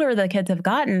 The older the kids have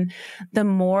gotten, the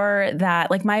more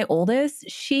that, like, my oldest,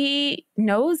 she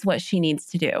knows what she needs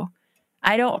to do.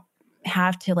 I don't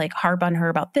have to harp on her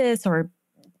about this or,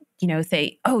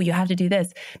 say, oh, you have to do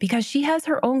this, because she has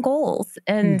her own goals.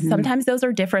 And sometimes those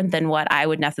are different than what I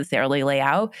would necessarily lay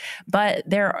out, but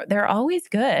they're always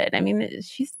good. I mean,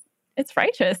 it's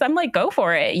righteous. I'm like, go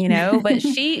for it, but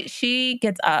she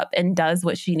gets up and does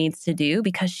what she needs to do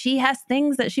because she has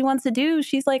things that she wants to do.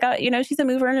 She's like, she's a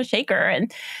mover and a shaker,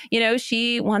 and,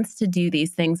 she wants to do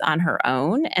these things on her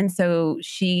own. And so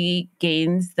she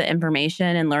gains the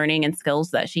information and learning and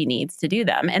skills that she needs to do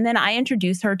them. And then I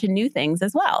introduce her to new things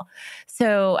as well.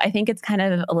 So I think it's kind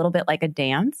of a little bit like a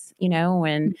dance,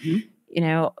 when,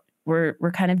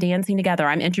 we're kind of dancing together.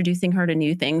 I'm introducing her to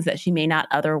new things that she may not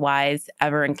otherwise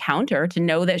ever encounter, to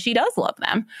know that she does love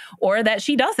them or that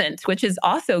she doesn't, which is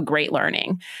also great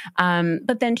learning.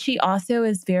 But then she also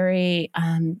is very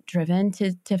driven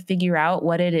to figure out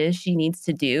what it is she needs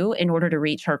to do in order to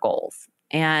reach her goals.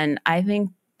 And I think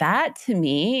that, to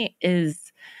me,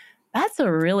 that's a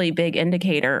really big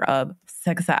indicator of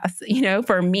success,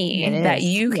 for me, that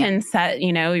you can set,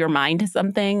 your mind to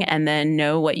something and then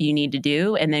know what you need to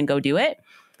do and then go do it.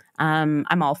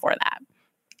 I'm all for that.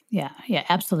 Yeah,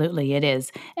 absolutely. It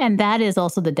is. And that is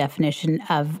also the definition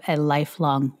of a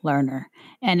lifelong learner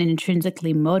and an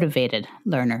intrinsically motivated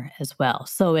learner as well.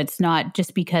 So it's not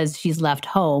just because she's left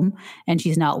home and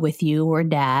she's not with you or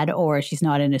dad, or she's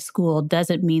not in a school,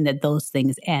 doesn't mean that those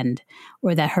things end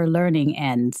or that her learning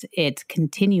ends. It's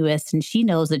continuous, and she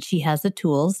knows that she has the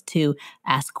tools to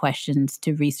ask questions,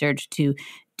 to research, to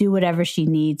do whatever she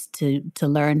needs to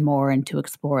learn more and to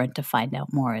explore and to find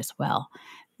out more as well,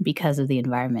 because of the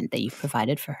environment that you've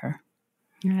provided for her.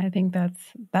 Yeah, I think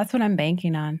that's what I'm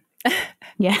banking on.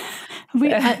 Yeah.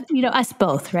 We, us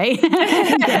both, right?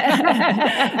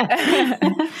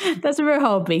 That's what we're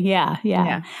hoping.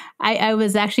 Yeah. I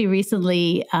was actually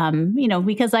recently,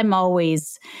 because I'm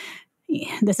always,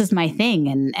 this is my thing,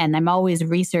 and I'm always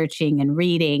researching and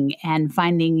reading and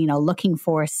finding, looking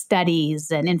for studies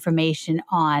and information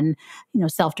on,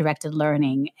 self-directed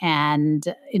learning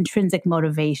and intrinsic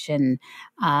motivation,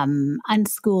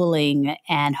 unschooling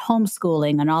and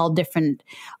homeschooling, and all different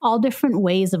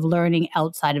ways of learning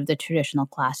outside of the traditional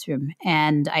classroom.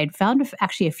 And I'd found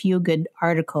actually a few good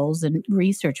articles and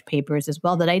research papers as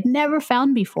well that I'd never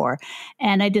found before.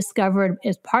 And I discovered,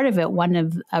 as part of it,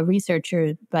 a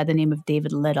researcher by the name of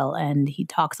David Little, and he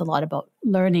talks a lot about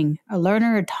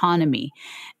learner autonomy.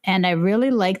 And I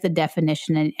really like the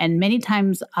definition. And many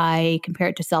times I compare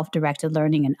it to self-directed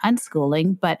learning and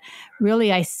unschooling, but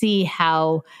really I see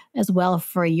how, as well,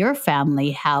 for your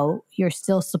family, how you're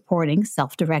still supporting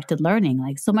self-directed learning.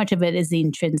 Like, so much of it is the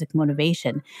intrinsic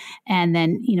motivation. And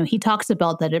then, he talks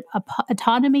about that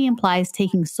autonomy implies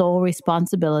taking sole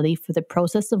responsibility for the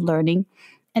process of learning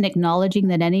and acknowledging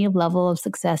that any level of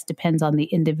success depends on the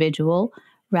individual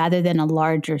rather than a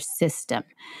larger system.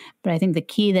 But I think the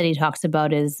key that he talks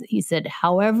about is, he said,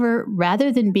 however, rather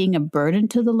than being a burden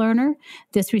to the learner,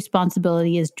 this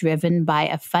responsibility is driven by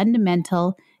a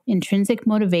fundamental intrinsic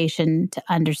motivation to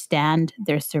understand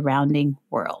their surrounding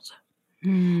world.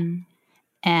 Mm,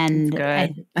 And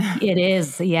good. it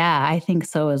is, yeah, I think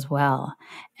so as well.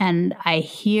 And I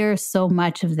hear so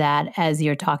much of that as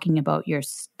you're talking about your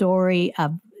story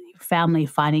of family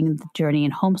finding the journey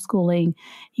in homeschooling,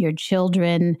 your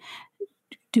children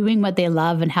doing what they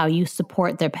love, and how you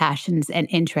support their passions and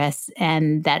interests,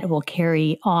 and that will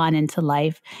carry on into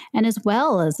life, and as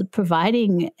well as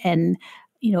providing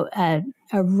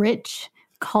a rich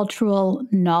cultural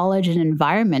knowledge and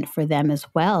environment for them as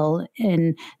well,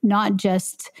 and not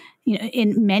just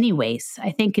in many ways.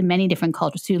 I think in many different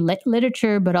cultures through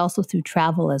literature, but also through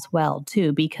travel as well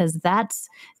too, because that's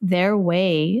their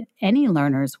way, any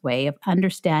learner's way of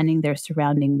understanding their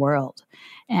surrounding world.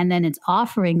 And then it's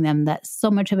offering them that so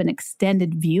much of an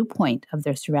extended viewpoint of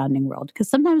their surrounding world. Because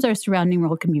sometimes our surrounding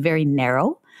world can be very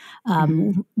narrow.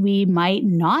 We might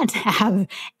not have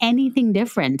anything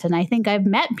different. And I think I've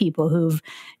met people who've,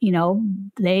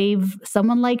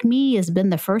 someone like me has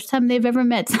been the first time they've ever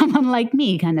met someone like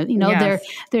me, kind of, Yes.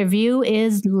 their view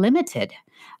is limited.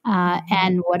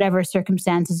 And whatever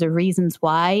circumstances or reasons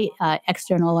why,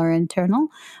 external or internal.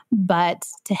 But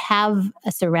to have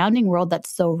a surrounding world that's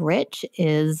so rich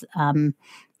is,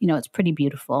 it's pretty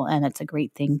beautiful, and it's a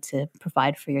great thing to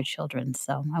provide for your children.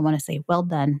 So I want to say, well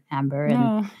done, Amber. And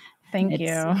No, thank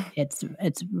it's you.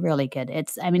 it's really good.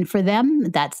 For them,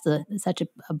 that's such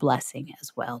a blessing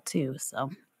as well too.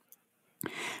 So.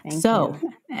 Thank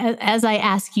you. As I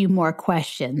ask you more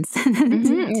questions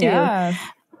too, Yeah.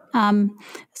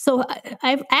 so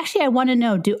I want to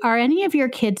know: are any of your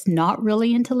kids not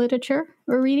really into literature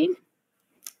or reading?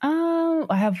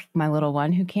 I have my little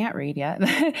one who can't read yet.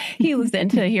 He was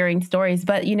into hearing stories,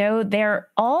 but they're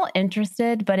all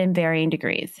interested, but in varying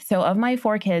degrees. So of my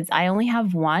 4 kids, I only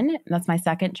have one. That's my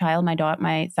second child,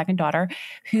 my second daughter,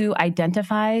 who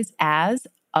identifies as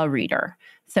a reader.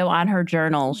 So on her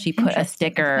journal, she put a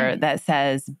sticker that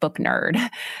says book nerd.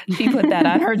 She put that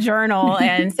on her journal.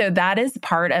 And so that is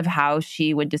part of how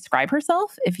she would describe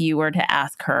herself if you were to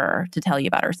ask her to tell you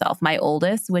about herself. My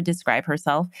oldest would describe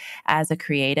herself as a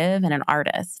creative and an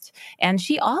artist. And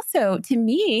she also, to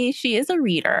me, she is a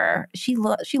reader. She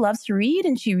loves to read,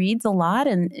 and she reads a lot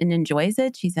and enjoys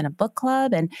it. She's in a book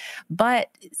club. But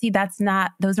see,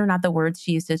 those are not the words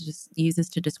she uses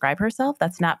to describe herself.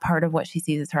 That's not part of what she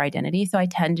sees as her identity. So I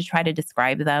tend to try to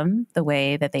describe them the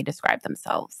way that they describe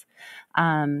themselves.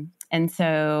 And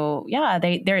so, yeah,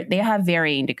 they have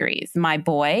varying degrees. My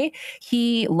boy,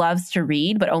 he loves to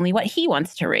read, but only what he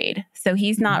wants to read. So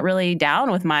he's not really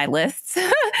down with my lists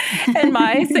and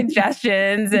my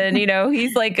suggestions. And,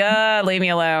 he's like, leave me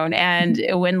alone. And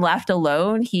when left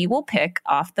alone, he will pick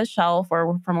off the shelf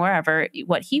or from wherever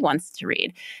what he wants to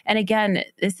read. And again,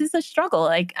 this is a struggle.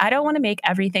 Like, I don't want to make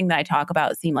everything that I talk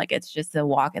about seem like it's just a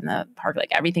walk in the park,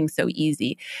 like everything's so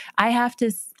easy. I have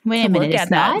to Wait a minute,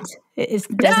 it's not?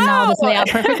 Doesn't all this lay out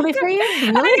perfectly for you?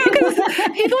 Really? I know, because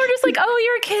people are just like, oh,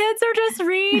 your kids are just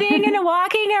reading and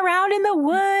walking around in the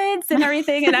woods and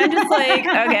everything. And I'm just like,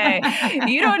 okay,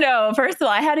 you don't know. First of all,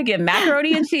 I had to get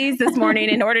macaroni and cheese this morning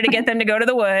in order to get them to go to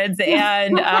the woods.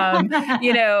 And,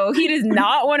 he does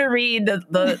not want to read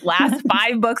the last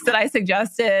 5 books that I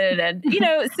suggested. And,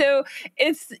 so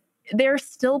they're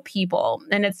still people.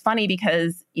 And it's funny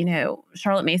because,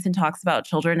 Charlotte Mason talks about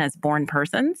children as born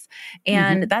persons.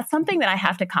 And that's something that I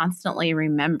have to constantly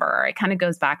remember. It kind of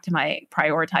goes back to my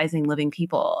prioritizing living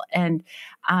people. And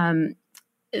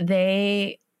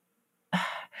the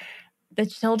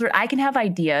children, I can have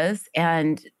ideas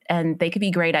and they could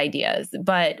be great ideas.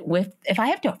 But if I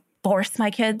have to force my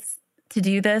kids to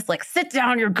do this, like, sit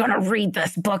down, you're going to read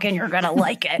this book and you're going to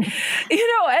like it.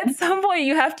 At some point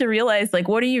you have to realize, like,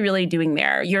 what are you really doing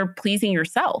there? You're pleasing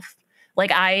yourself.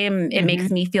 Like, it makes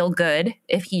me feel good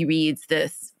if he reads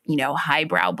this,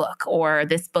 highbrow book, or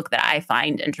this book that I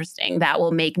find interesting that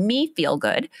will make me feel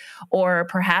good, or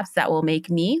perhaps that will make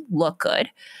me look good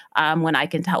when I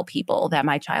can tell people that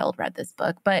my child read this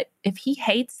book. But if he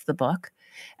hates the book,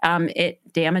 it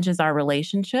damages our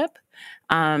relationship.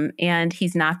 And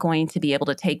he's not going to be able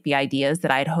to take the ideas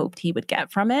that I'd hoped he would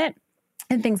get from it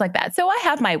and things like that. So I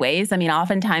have my ways. I mean,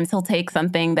 oftentimes he'll take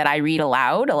something that I read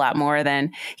aloud a lot more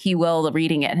than he will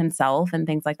reading it himself and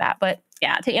things like that. But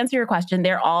yeah, to answer your question,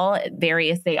 they're all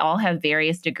various. They all have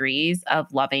various degrees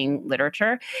of loving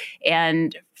literature.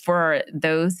 And for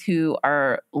those who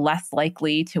are less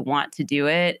likely to want to do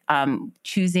it,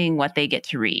 choosing what they get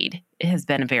to read has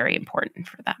been very important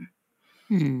for them.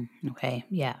 Okay.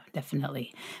 Yeah,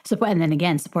 definitely. So, and then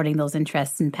again, supporting those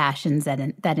interests and passions,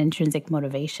 that intrinsic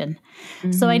motivation.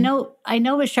 So Hmm. I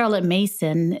know with Charlotte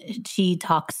Mason, she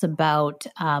talks about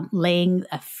laying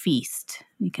a feast,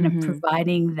 kind of Hmm.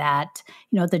 providing that,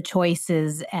 the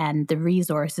choices and the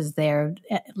resources there,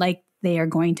 like they are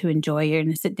going to enjoy. You're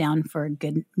going to sit down for a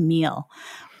good meal.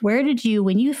 Where did you,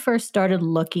 when you first started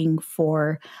looking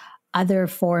for other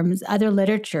forms, other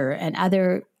literature, and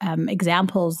other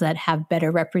examples that have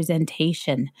better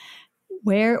representation?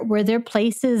 Where were there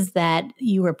places that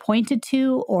you were pointed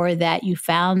to, or that you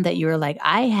found that you were like,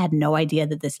 I had no idea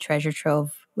that this treasure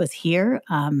trove was here?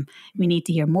 We need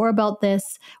to hear more about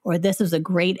this, or this is a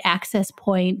great access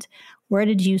point. Where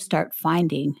did you start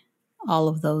finding all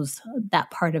of those,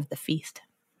 that part of the feast?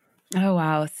 Oh,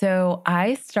 wow. So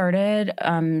I started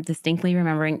distinctly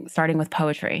remembering starting with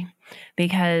poetry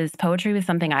because poetry was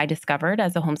something I discovered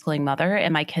as a homeschooling mother,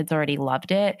 and my kids already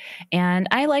loved it. And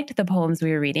I liked the poems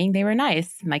we were reading. They were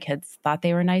nice. My kids thought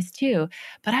they were nice too.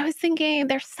 But I was thinking,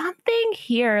 there's something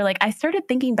here. Like, I started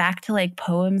thinking back to like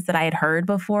poems that I had heard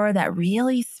before that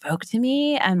really spoke to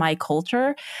me and my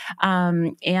culture.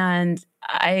 And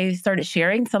I started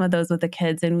sharing some of those with the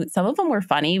kids, and some of them were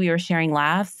funny. We were sharing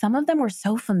laughs. Some of them were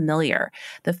so familiar,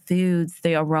 the foods,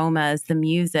 the aromas, the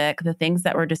music, the things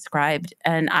that were described.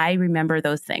 And I remember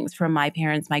those things from my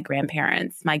parents, my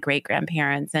grandparents, my great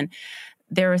grandparents. And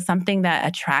there was something that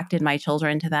attracted my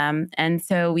children to them. And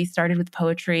so we started with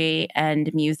poetry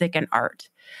and music and art.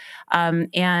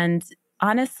 And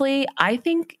honestly, I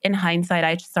think in hindsight,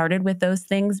 I started with those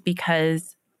things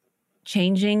because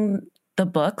changing the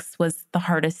books was the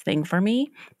hardest thing for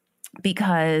me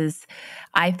because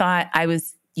I thought I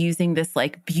was using this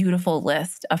like beautiful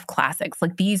list of classics.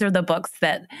 Like these are the books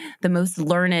that the most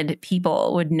learned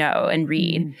people would know and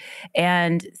read. Mm.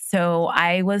 And so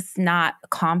I was not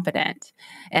confident.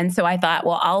 And so I thought,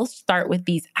 well, I'll start with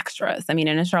these extras. I mean,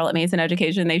 in a Charlotte Mason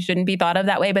education, they shouldn't be thought of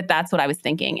that way, but that's what I was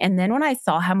thinking. And then when I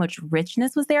saw how much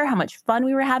richness was there, how much fun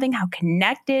we were having, how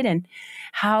connected and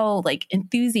how like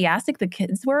enthusiastic the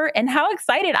kids were and how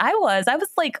excited I was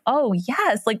like, oh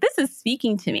yes, like this is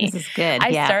speaking to me. This is good. I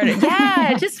Yeah. started,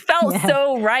 yeah, it just felt Yeah.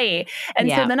 so right. And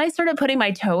so Yeah. then I started putting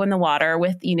my toe in the water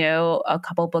with, a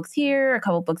couple books here, a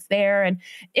couple books there. And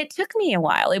it took me a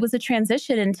while. It was a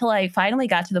transition until I finally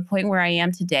got to the point where I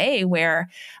am today, where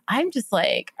I'm just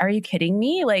like, are you kidding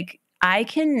me? Like, I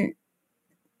can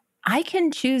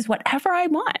choose whatever I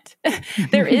want.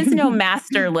 There is no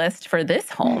master list for this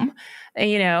home.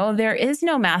 There is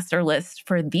no master list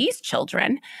for these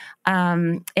children.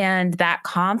 And that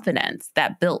confidence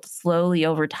that built slowly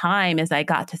over time as I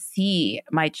got to see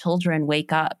my children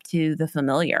wake up to the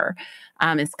familiar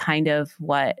is kind of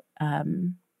what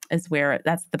is where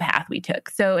that's the path we took.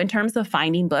 So, in terms of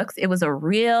finding books, it was a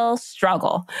real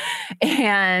struggle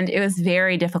and it was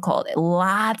very difficult.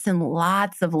 Lots and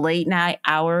lots of late night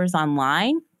hours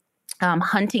online.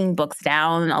 Hunting books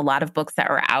down, a lot of books that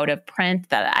were out of print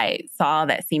that I saw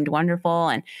that seemed wonderful,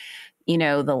 and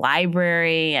the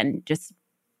library, and just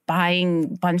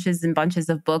buying bunches and bunches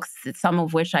of books, some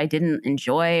of which I didn't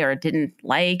enjoy or didn't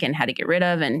like and had to get rid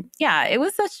of. And yeah, it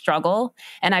was a struggle.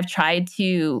 And I've tried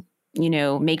to,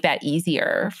 make that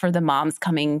easier for the moms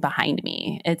coming behind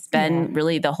me. It's Yeah. been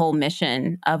really the whole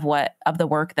mission of the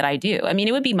work that I do. I mean,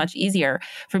 it would be much easier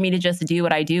for me to just do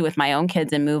what I do with my own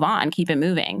kids and move on, keep it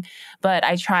moving. But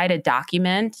I try to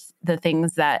document the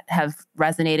things that have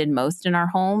resonated most in our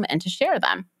home and to share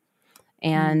them.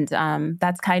 And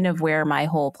that's kind of where my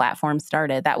whole platform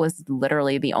started. That was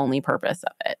literally the only purpose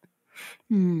of it.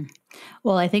 Mm.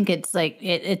 Well, I think it's like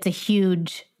it's a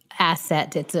huge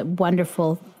asset. It's a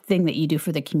wonderful thing that you do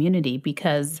for the community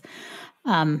because,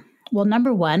 well,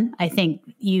 number one, I think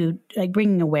you like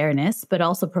bringing awareness, but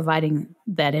also providing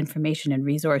that information and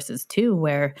resources too.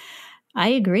 Where I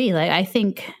agree. Like I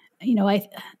think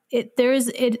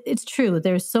it's true.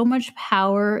 There's so much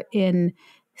power in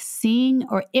seeing,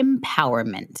 or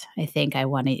empowerment. I think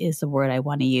is the word I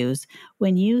want to use.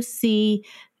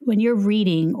 When you're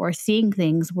reading or seeing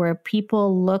things where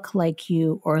people look like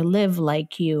you or live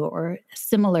like you or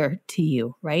similar to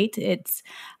you, right?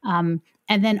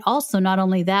 And then also not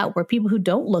only that, where people who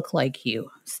don't look like you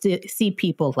see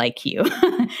people like you. Do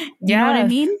you know what I Yes.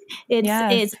 mean?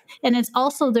 Yes. And it's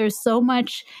also, there's so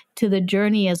much to the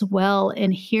journey as well,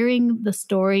 in hearing the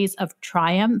stories of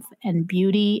triumph and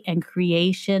beauty and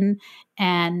creation.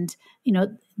 And,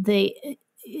 the,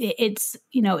 it's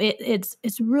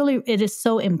really, it is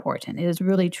so important. It is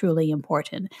really, truly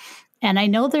important. And I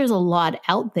know there's a lot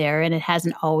out there and it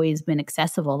hasn't always been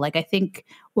accessible. Like I think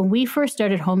when we first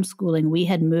started homeschooling, we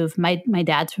had moved, my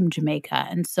dad's from Jamaica.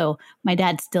 And so my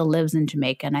dad still lives in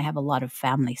Jamaica and I have a lot of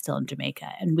family still in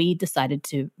Jamaica. And we decided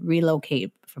to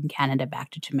relocate from Canada back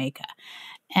to Jamaica.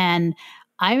 And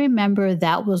I remember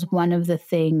that was one of the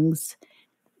things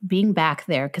being back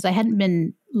there, because I hadn't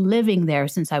been living there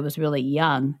since I was really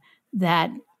young,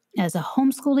 that as a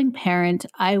homeschooling parent,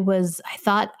 I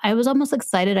thought I was almost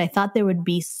excited. I thought there would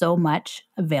be so much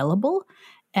available,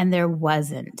 and there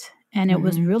wasn't. And it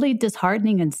was really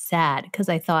disheartening and sad because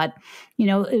I thought,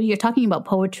 you're talking about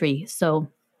poetry. So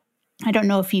I don't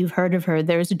know if you've heard of her.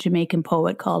 There's a Jamaican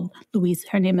poet called Louise.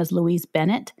 Her name is Louise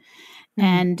Bennett.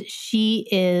 And she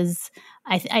is,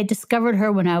 I discovered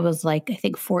her when I was I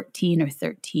think 14 or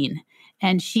 13.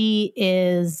 And she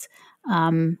is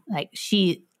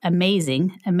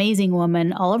amazing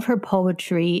woman. All of her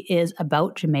poetry is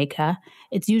about Jamaica.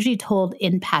 It's usually told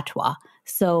in patois.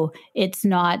 So it's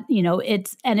not,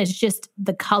 it's just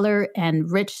the color and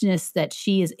richness that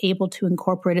she is able to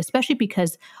incorporate, especially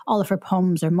because all of her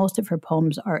poems or most of her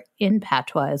poems are in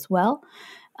patois as well.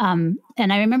 And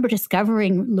I remember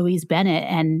discovering Louise Bennett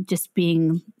and just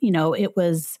being, it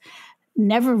was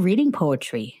never reading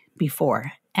poetry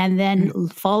before. And then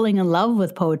falling in love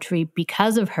with poetry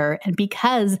because of her and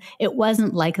because it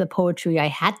wasn't like the poetry I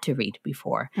had to read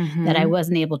before that I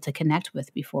wasn't able to connect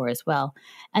with before as well.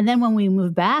 And then when we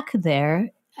moved back there,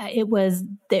 it was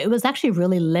actually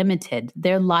really limited.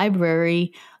 Their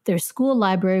library, their school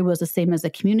library was the same as a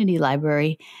community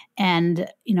library. And,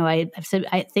 I've said,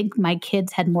 I think my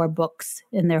kids had more books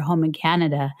in their home in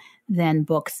Canada than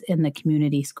books in the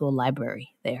community school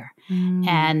library there.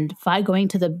 And going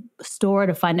to the store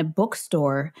to find a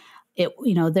bookstore,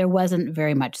 there wasn't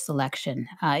very much selection.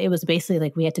 It was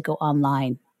basically we had to go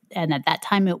online. And at that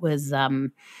time it was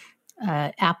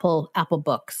Apple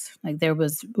Books. There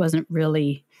wasn't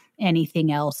really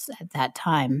anything else at that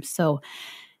time. So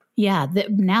yeah,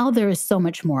 now there is so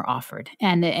much more offered.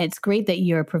 And it's great that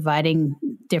you're providing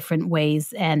different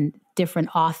ways and different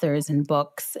authors and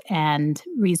books and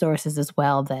resources as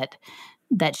well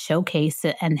that showcase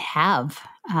and have,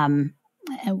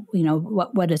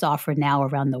 what is offered now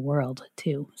around the world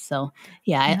too. So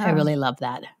yeah. I really love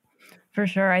that. For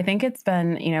sure. I think it's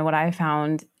been, what I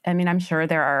found, I'm sure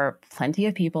there are plenty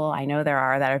of people, I know there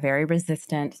are, that are very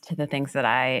resistant to the things that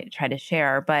I try to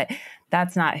share, but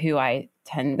that's not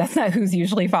that's not who's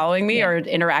usually following me or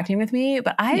interacting with me.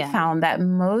 But I found that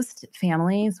most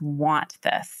families want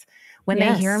this. When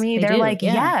they hear me, they're like,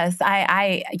 yes,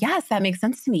 yes, that makes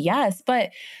sense to me. Yes.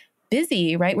 But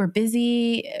busy, right? We're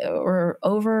busy, we're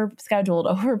overscheduled,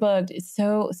 overbooked. It's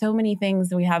so many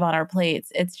things we have on our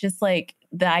plates. It's just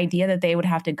the idea that they would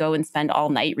have to go and spend all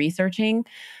night researching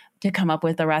to come up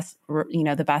with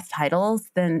the best titles,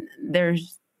 then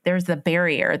there's a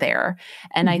barrier there.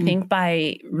 And I think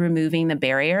by removing the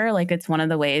barrier, it's one of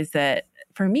the ways that,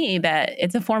 for me, that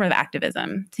it's a form of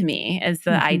activism to me, is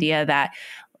the idea that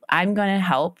I'm going to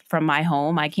help from my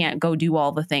home. I can't go do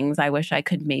all the things I wish I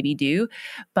could maybe do,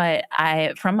 but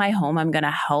from my home, I'm going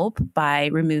to help by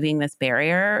removing this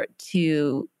barrier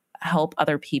to help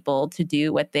other people to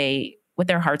do what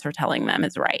their hearts are telling them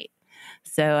is right.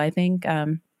 So I think,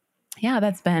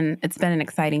 it's been an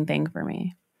exciting thing for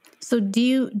me. So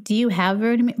do you have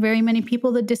very, very many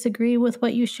people that disagree with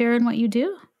what you share and what you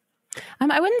do?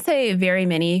 I wouldn't say very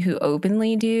many who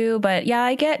openly do, but yeah,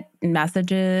 I get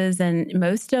messages, and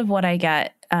most of what I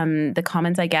get, the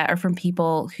comments I get, are from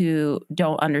people who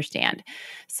don't understand.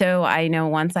 So I know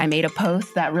once I made a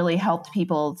post that really helped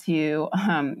people to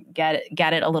get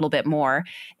it a little bit more,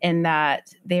 in that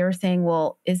they were saying,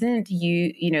 well, isn't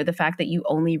the fact that you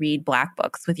only read Black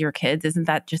books with your kids, isn't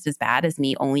that just as bad as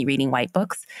me only reading white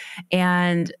books?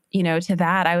 And, to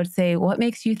that, I would say, what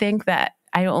makes you think that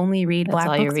I only read Black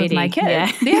books with my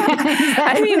kids? Yeah.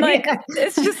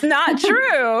 It's just not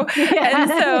true. And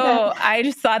so I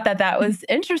just thought that was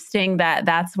interesting,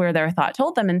 that's where their thought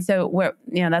told them. And so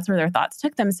that's where their thoughts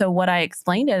took them. So what I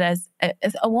explained it as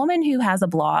a woman who has a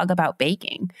blog about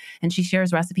baking, and she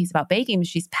shares recipes about baking,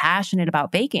 she's passionate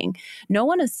about baking. No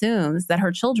one assumes that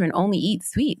her children only eat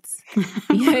sweets.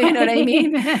 You know what I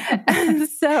mean?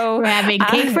 So we're having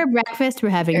cake for breakfast, we're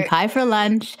having pie for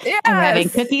lunch, and we're having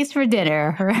cookies for dinner.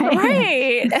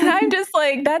 Right. And I'm just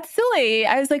that's silly.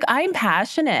 I was I'm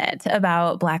passionate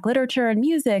about Black literature and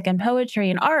music and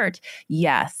poetry and art.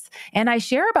 Yes. And I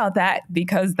share about that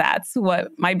because that's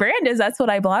what my brand is. That's what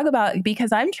I blog about,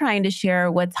 because I'm trying to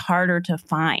share what's harder to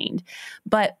find.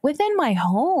 But within my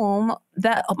home,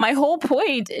 that my whole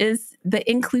point is the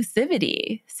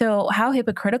inclusivity. So how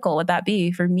hypocritical would that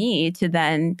be for me to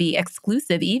then be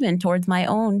exclusive even towards my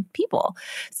own people?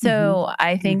 So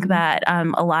I think that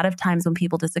a lot of times when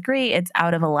people disagree, it's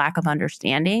out of a lack of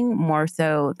understanding more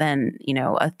so than,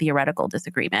 a theoretical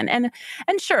disagreement.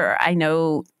 And sure, I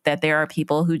know that there are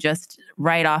people who just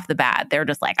right off the bat, they're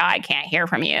just like, oh, I can't hear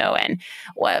from you. And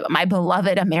what, my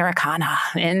beloved Americana,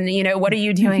 and, what are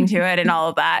you doing to it and all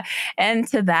of that. And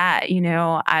to that,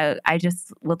 I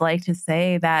just would like to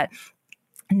say that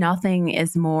nothing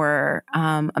is more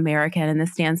American, and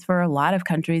this stands for a lot of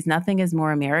countries. Nothing is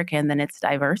more American than its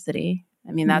diversity.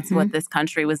 I mean, that's what this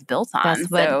country was built on.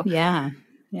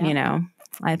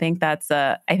 I think that's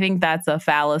a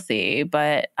fallacy,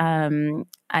 but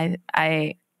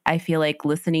I feel like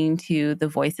listening to the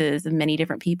voices of many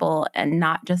different people, and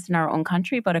not just in our own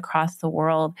country, but across the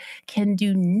world, can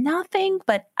do nothing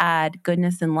but add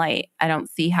goodness and light. I don't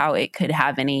see how it could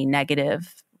have any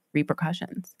negative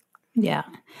repercussions. Yeah.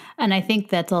 And I think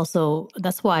that's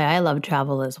why I love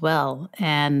travel as well.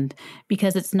 And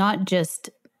because it's not just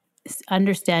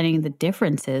understanding the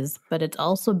differences, but it's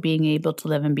also being able to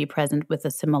live and be present with the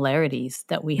similarities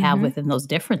that we have within those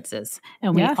differences.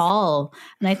 And and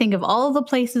I think of all the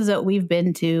places that we've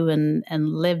been to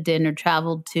and lived in or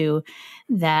traveled to,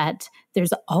 that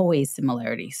there's always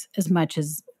similarities, as much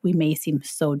as we may seem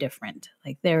so different.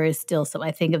 Like there is still some,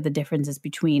 I think of the differences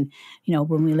between,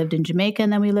 when we lived in Jamaica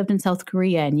and then we lived in South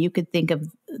Korea, and you could think of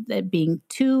that being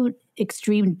two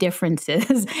extreme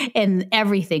differences in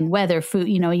everything, weather, food,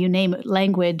 you name it,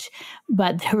 language,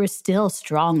 but there were still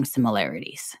strong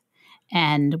similarities.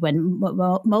 And when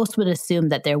most would assume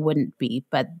that there wouldn't be,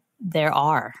 but there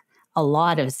are a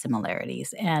lot of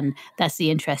similarities. And that's the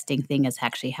interesting thing, is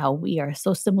actually how we are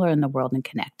so similar in the world and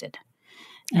connected.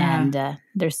 Yeah. And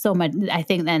there's so much, I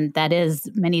think, then that is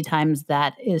many times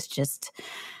that is just,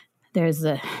 there's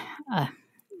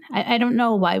I don't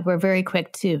know why we're very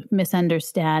quick to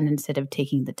misunderstand instead of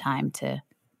taking the time to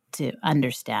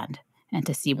understand and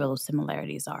to see where those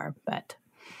similarities are. But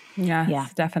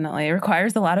yes, definitely. It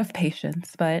requires a lot of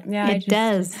patience, but it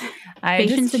does.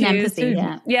 Patience and empathy.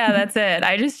 That's it.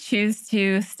 I just choose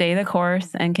to stay the course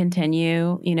and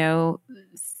continue,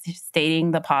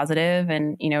 stating the positive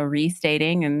and,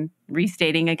 restating and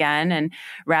restating again, and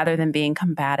rather than being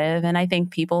combative. And I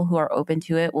think people who are open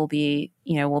to it will be,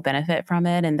 will benefit from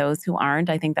it. And those who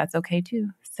aren't, I think that's okay too.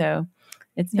 So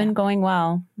it's been going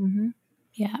well.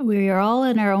 Yeah, we are all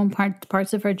in our own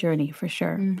parts of our journey, for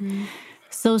sure.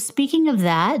 So speaking of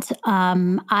that,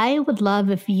 I would love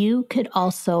if you could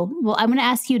also, I'm going to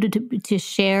ask you to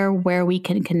share where we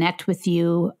can connect with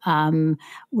you,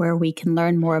 where we can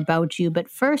learn more about you. But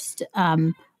first,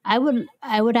 I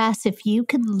would ask if you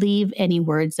could leave any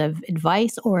words of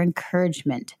advice or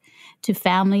encouragement to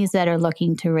families that are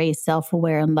looking to raise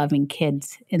self-aware and loving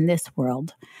kids in this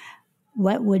world.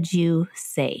 What would you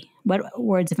say? What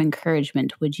words of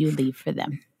encouragement would you leave for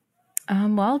them?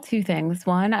 Well, two things.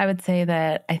 One, I would say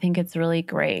that I think it's really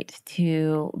great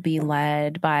to be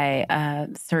led by a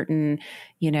certain,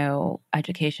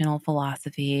 educational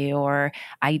philosophy or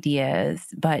ideas,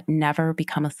 but never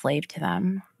become a slave to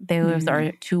them. Those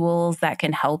are tools that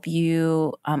can help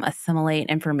you assimilate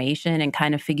information and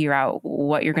kind of figure out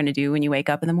what you're going to do when you wake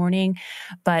up in the morning.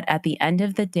 But at the end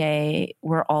of the day,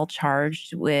 we're all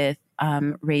charged with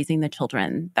raising the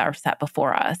children that are set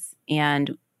before us.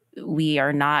 And we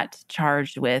are not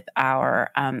charged with our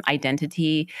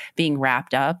identity being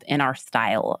wrapped up in our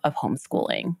style of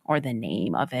homeschooling or the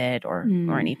name of it or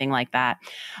anything like that.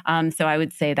 So I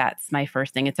would say that's my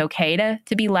first thing. It's okay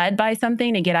to be led by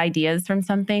something, to get ideas from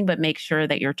something, but make sure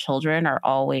that your children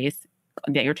always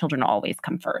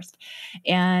come first.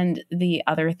 And the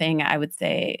other thing I would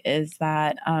say is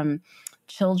that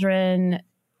children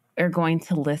are going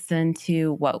to listen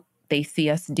to what they see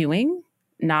us doing,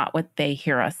 not what they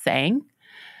hear us saying.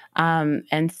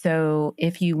 And so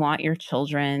if you want your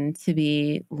children to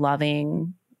be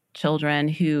loving children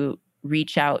who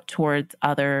reach out towards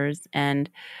others and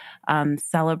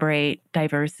celebrate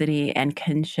diversity and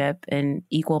kinship in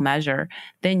equal measure,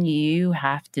 then you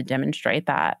have to demonstrate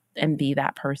that and be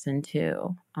that person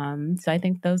too. So I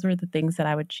think those are the things that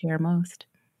I would share most.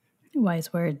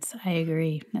 Wise words. I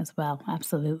agree as well.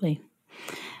 Absolutely.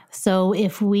 So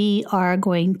if we are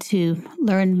going to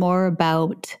learn more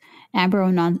about Amber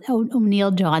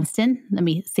O'Neill Johnston, let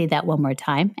me say that one more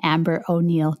time, Amber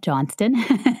O'Neill Johnston,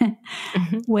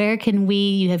 where can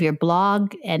you have your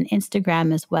blog and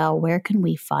Instagram as well, where can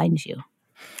we find you?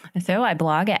 So I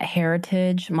blog at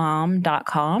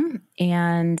heritagemom.com,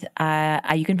 and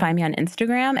you can find me on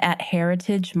Instagram at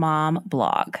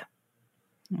heritagemomblog.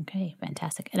 Okay,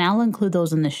 fantastic. And I'll include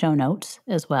those in the show notes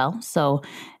as well. So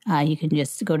you can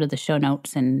just go to the show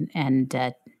notes and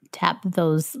tap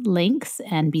those links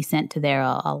and be sent to there.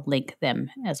 I'll link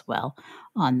them as well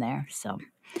on there. So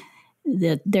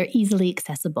they're easily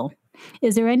accessible.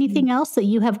 Is there anything else that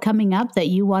you have coming up that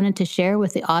you wanted to share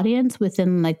with the audience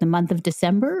within like the month of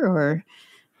December or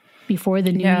before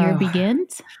the new year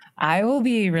begins? I will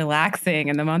be relaxing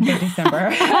in the month of December.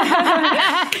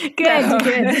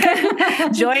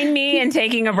 Good. Join me in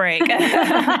taking a break.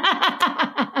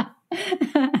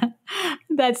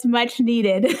 That's much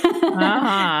needed.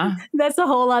 That's a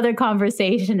whole other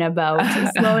conversation about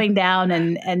slowing down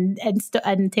and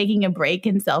taking a break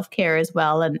and self-care as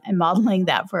well, and modeling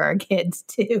that for our kids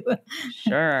too.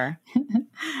 Sure.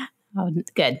 Oh,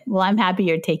 good. Well, I'm happy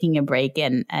you're taking a break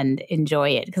and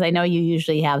enjoy it, because I know you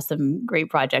usually have some great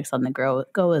projects on the go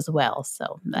as well.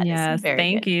 So that is very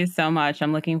thank good. you so much.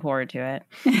 I'm looking forward to it.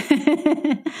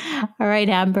 All right,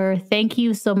 Amber, thank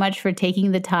you so much for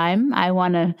taking the time. I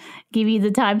want to give you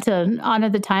the time to honor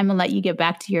the time and let you get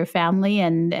back to your family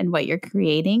and what you're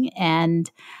creating. And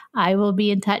I will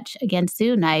be in touch again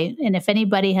soon. And if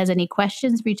anybody has any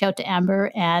questions, reach out to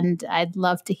Amber, and I'd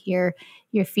love to hear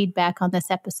your feedback on this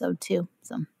episode too.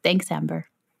 So thanks, Amber.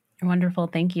 Wonderful.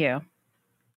 Thank you.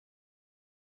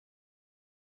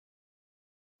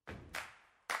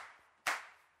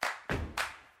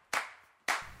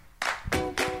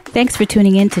 Thanks for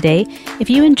tuning in today. If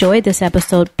you enjoyed this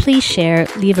episode, please share,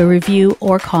 leave a review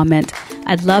or comment.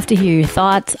 I'd love to hear your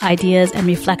thoughts, ideas, and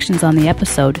reflections on the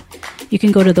episode. You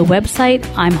can go to the website,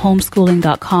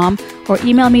 imhomeschooling.com, or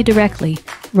email me directly,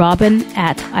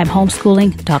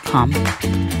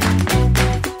 robin@imhomeschooling.com.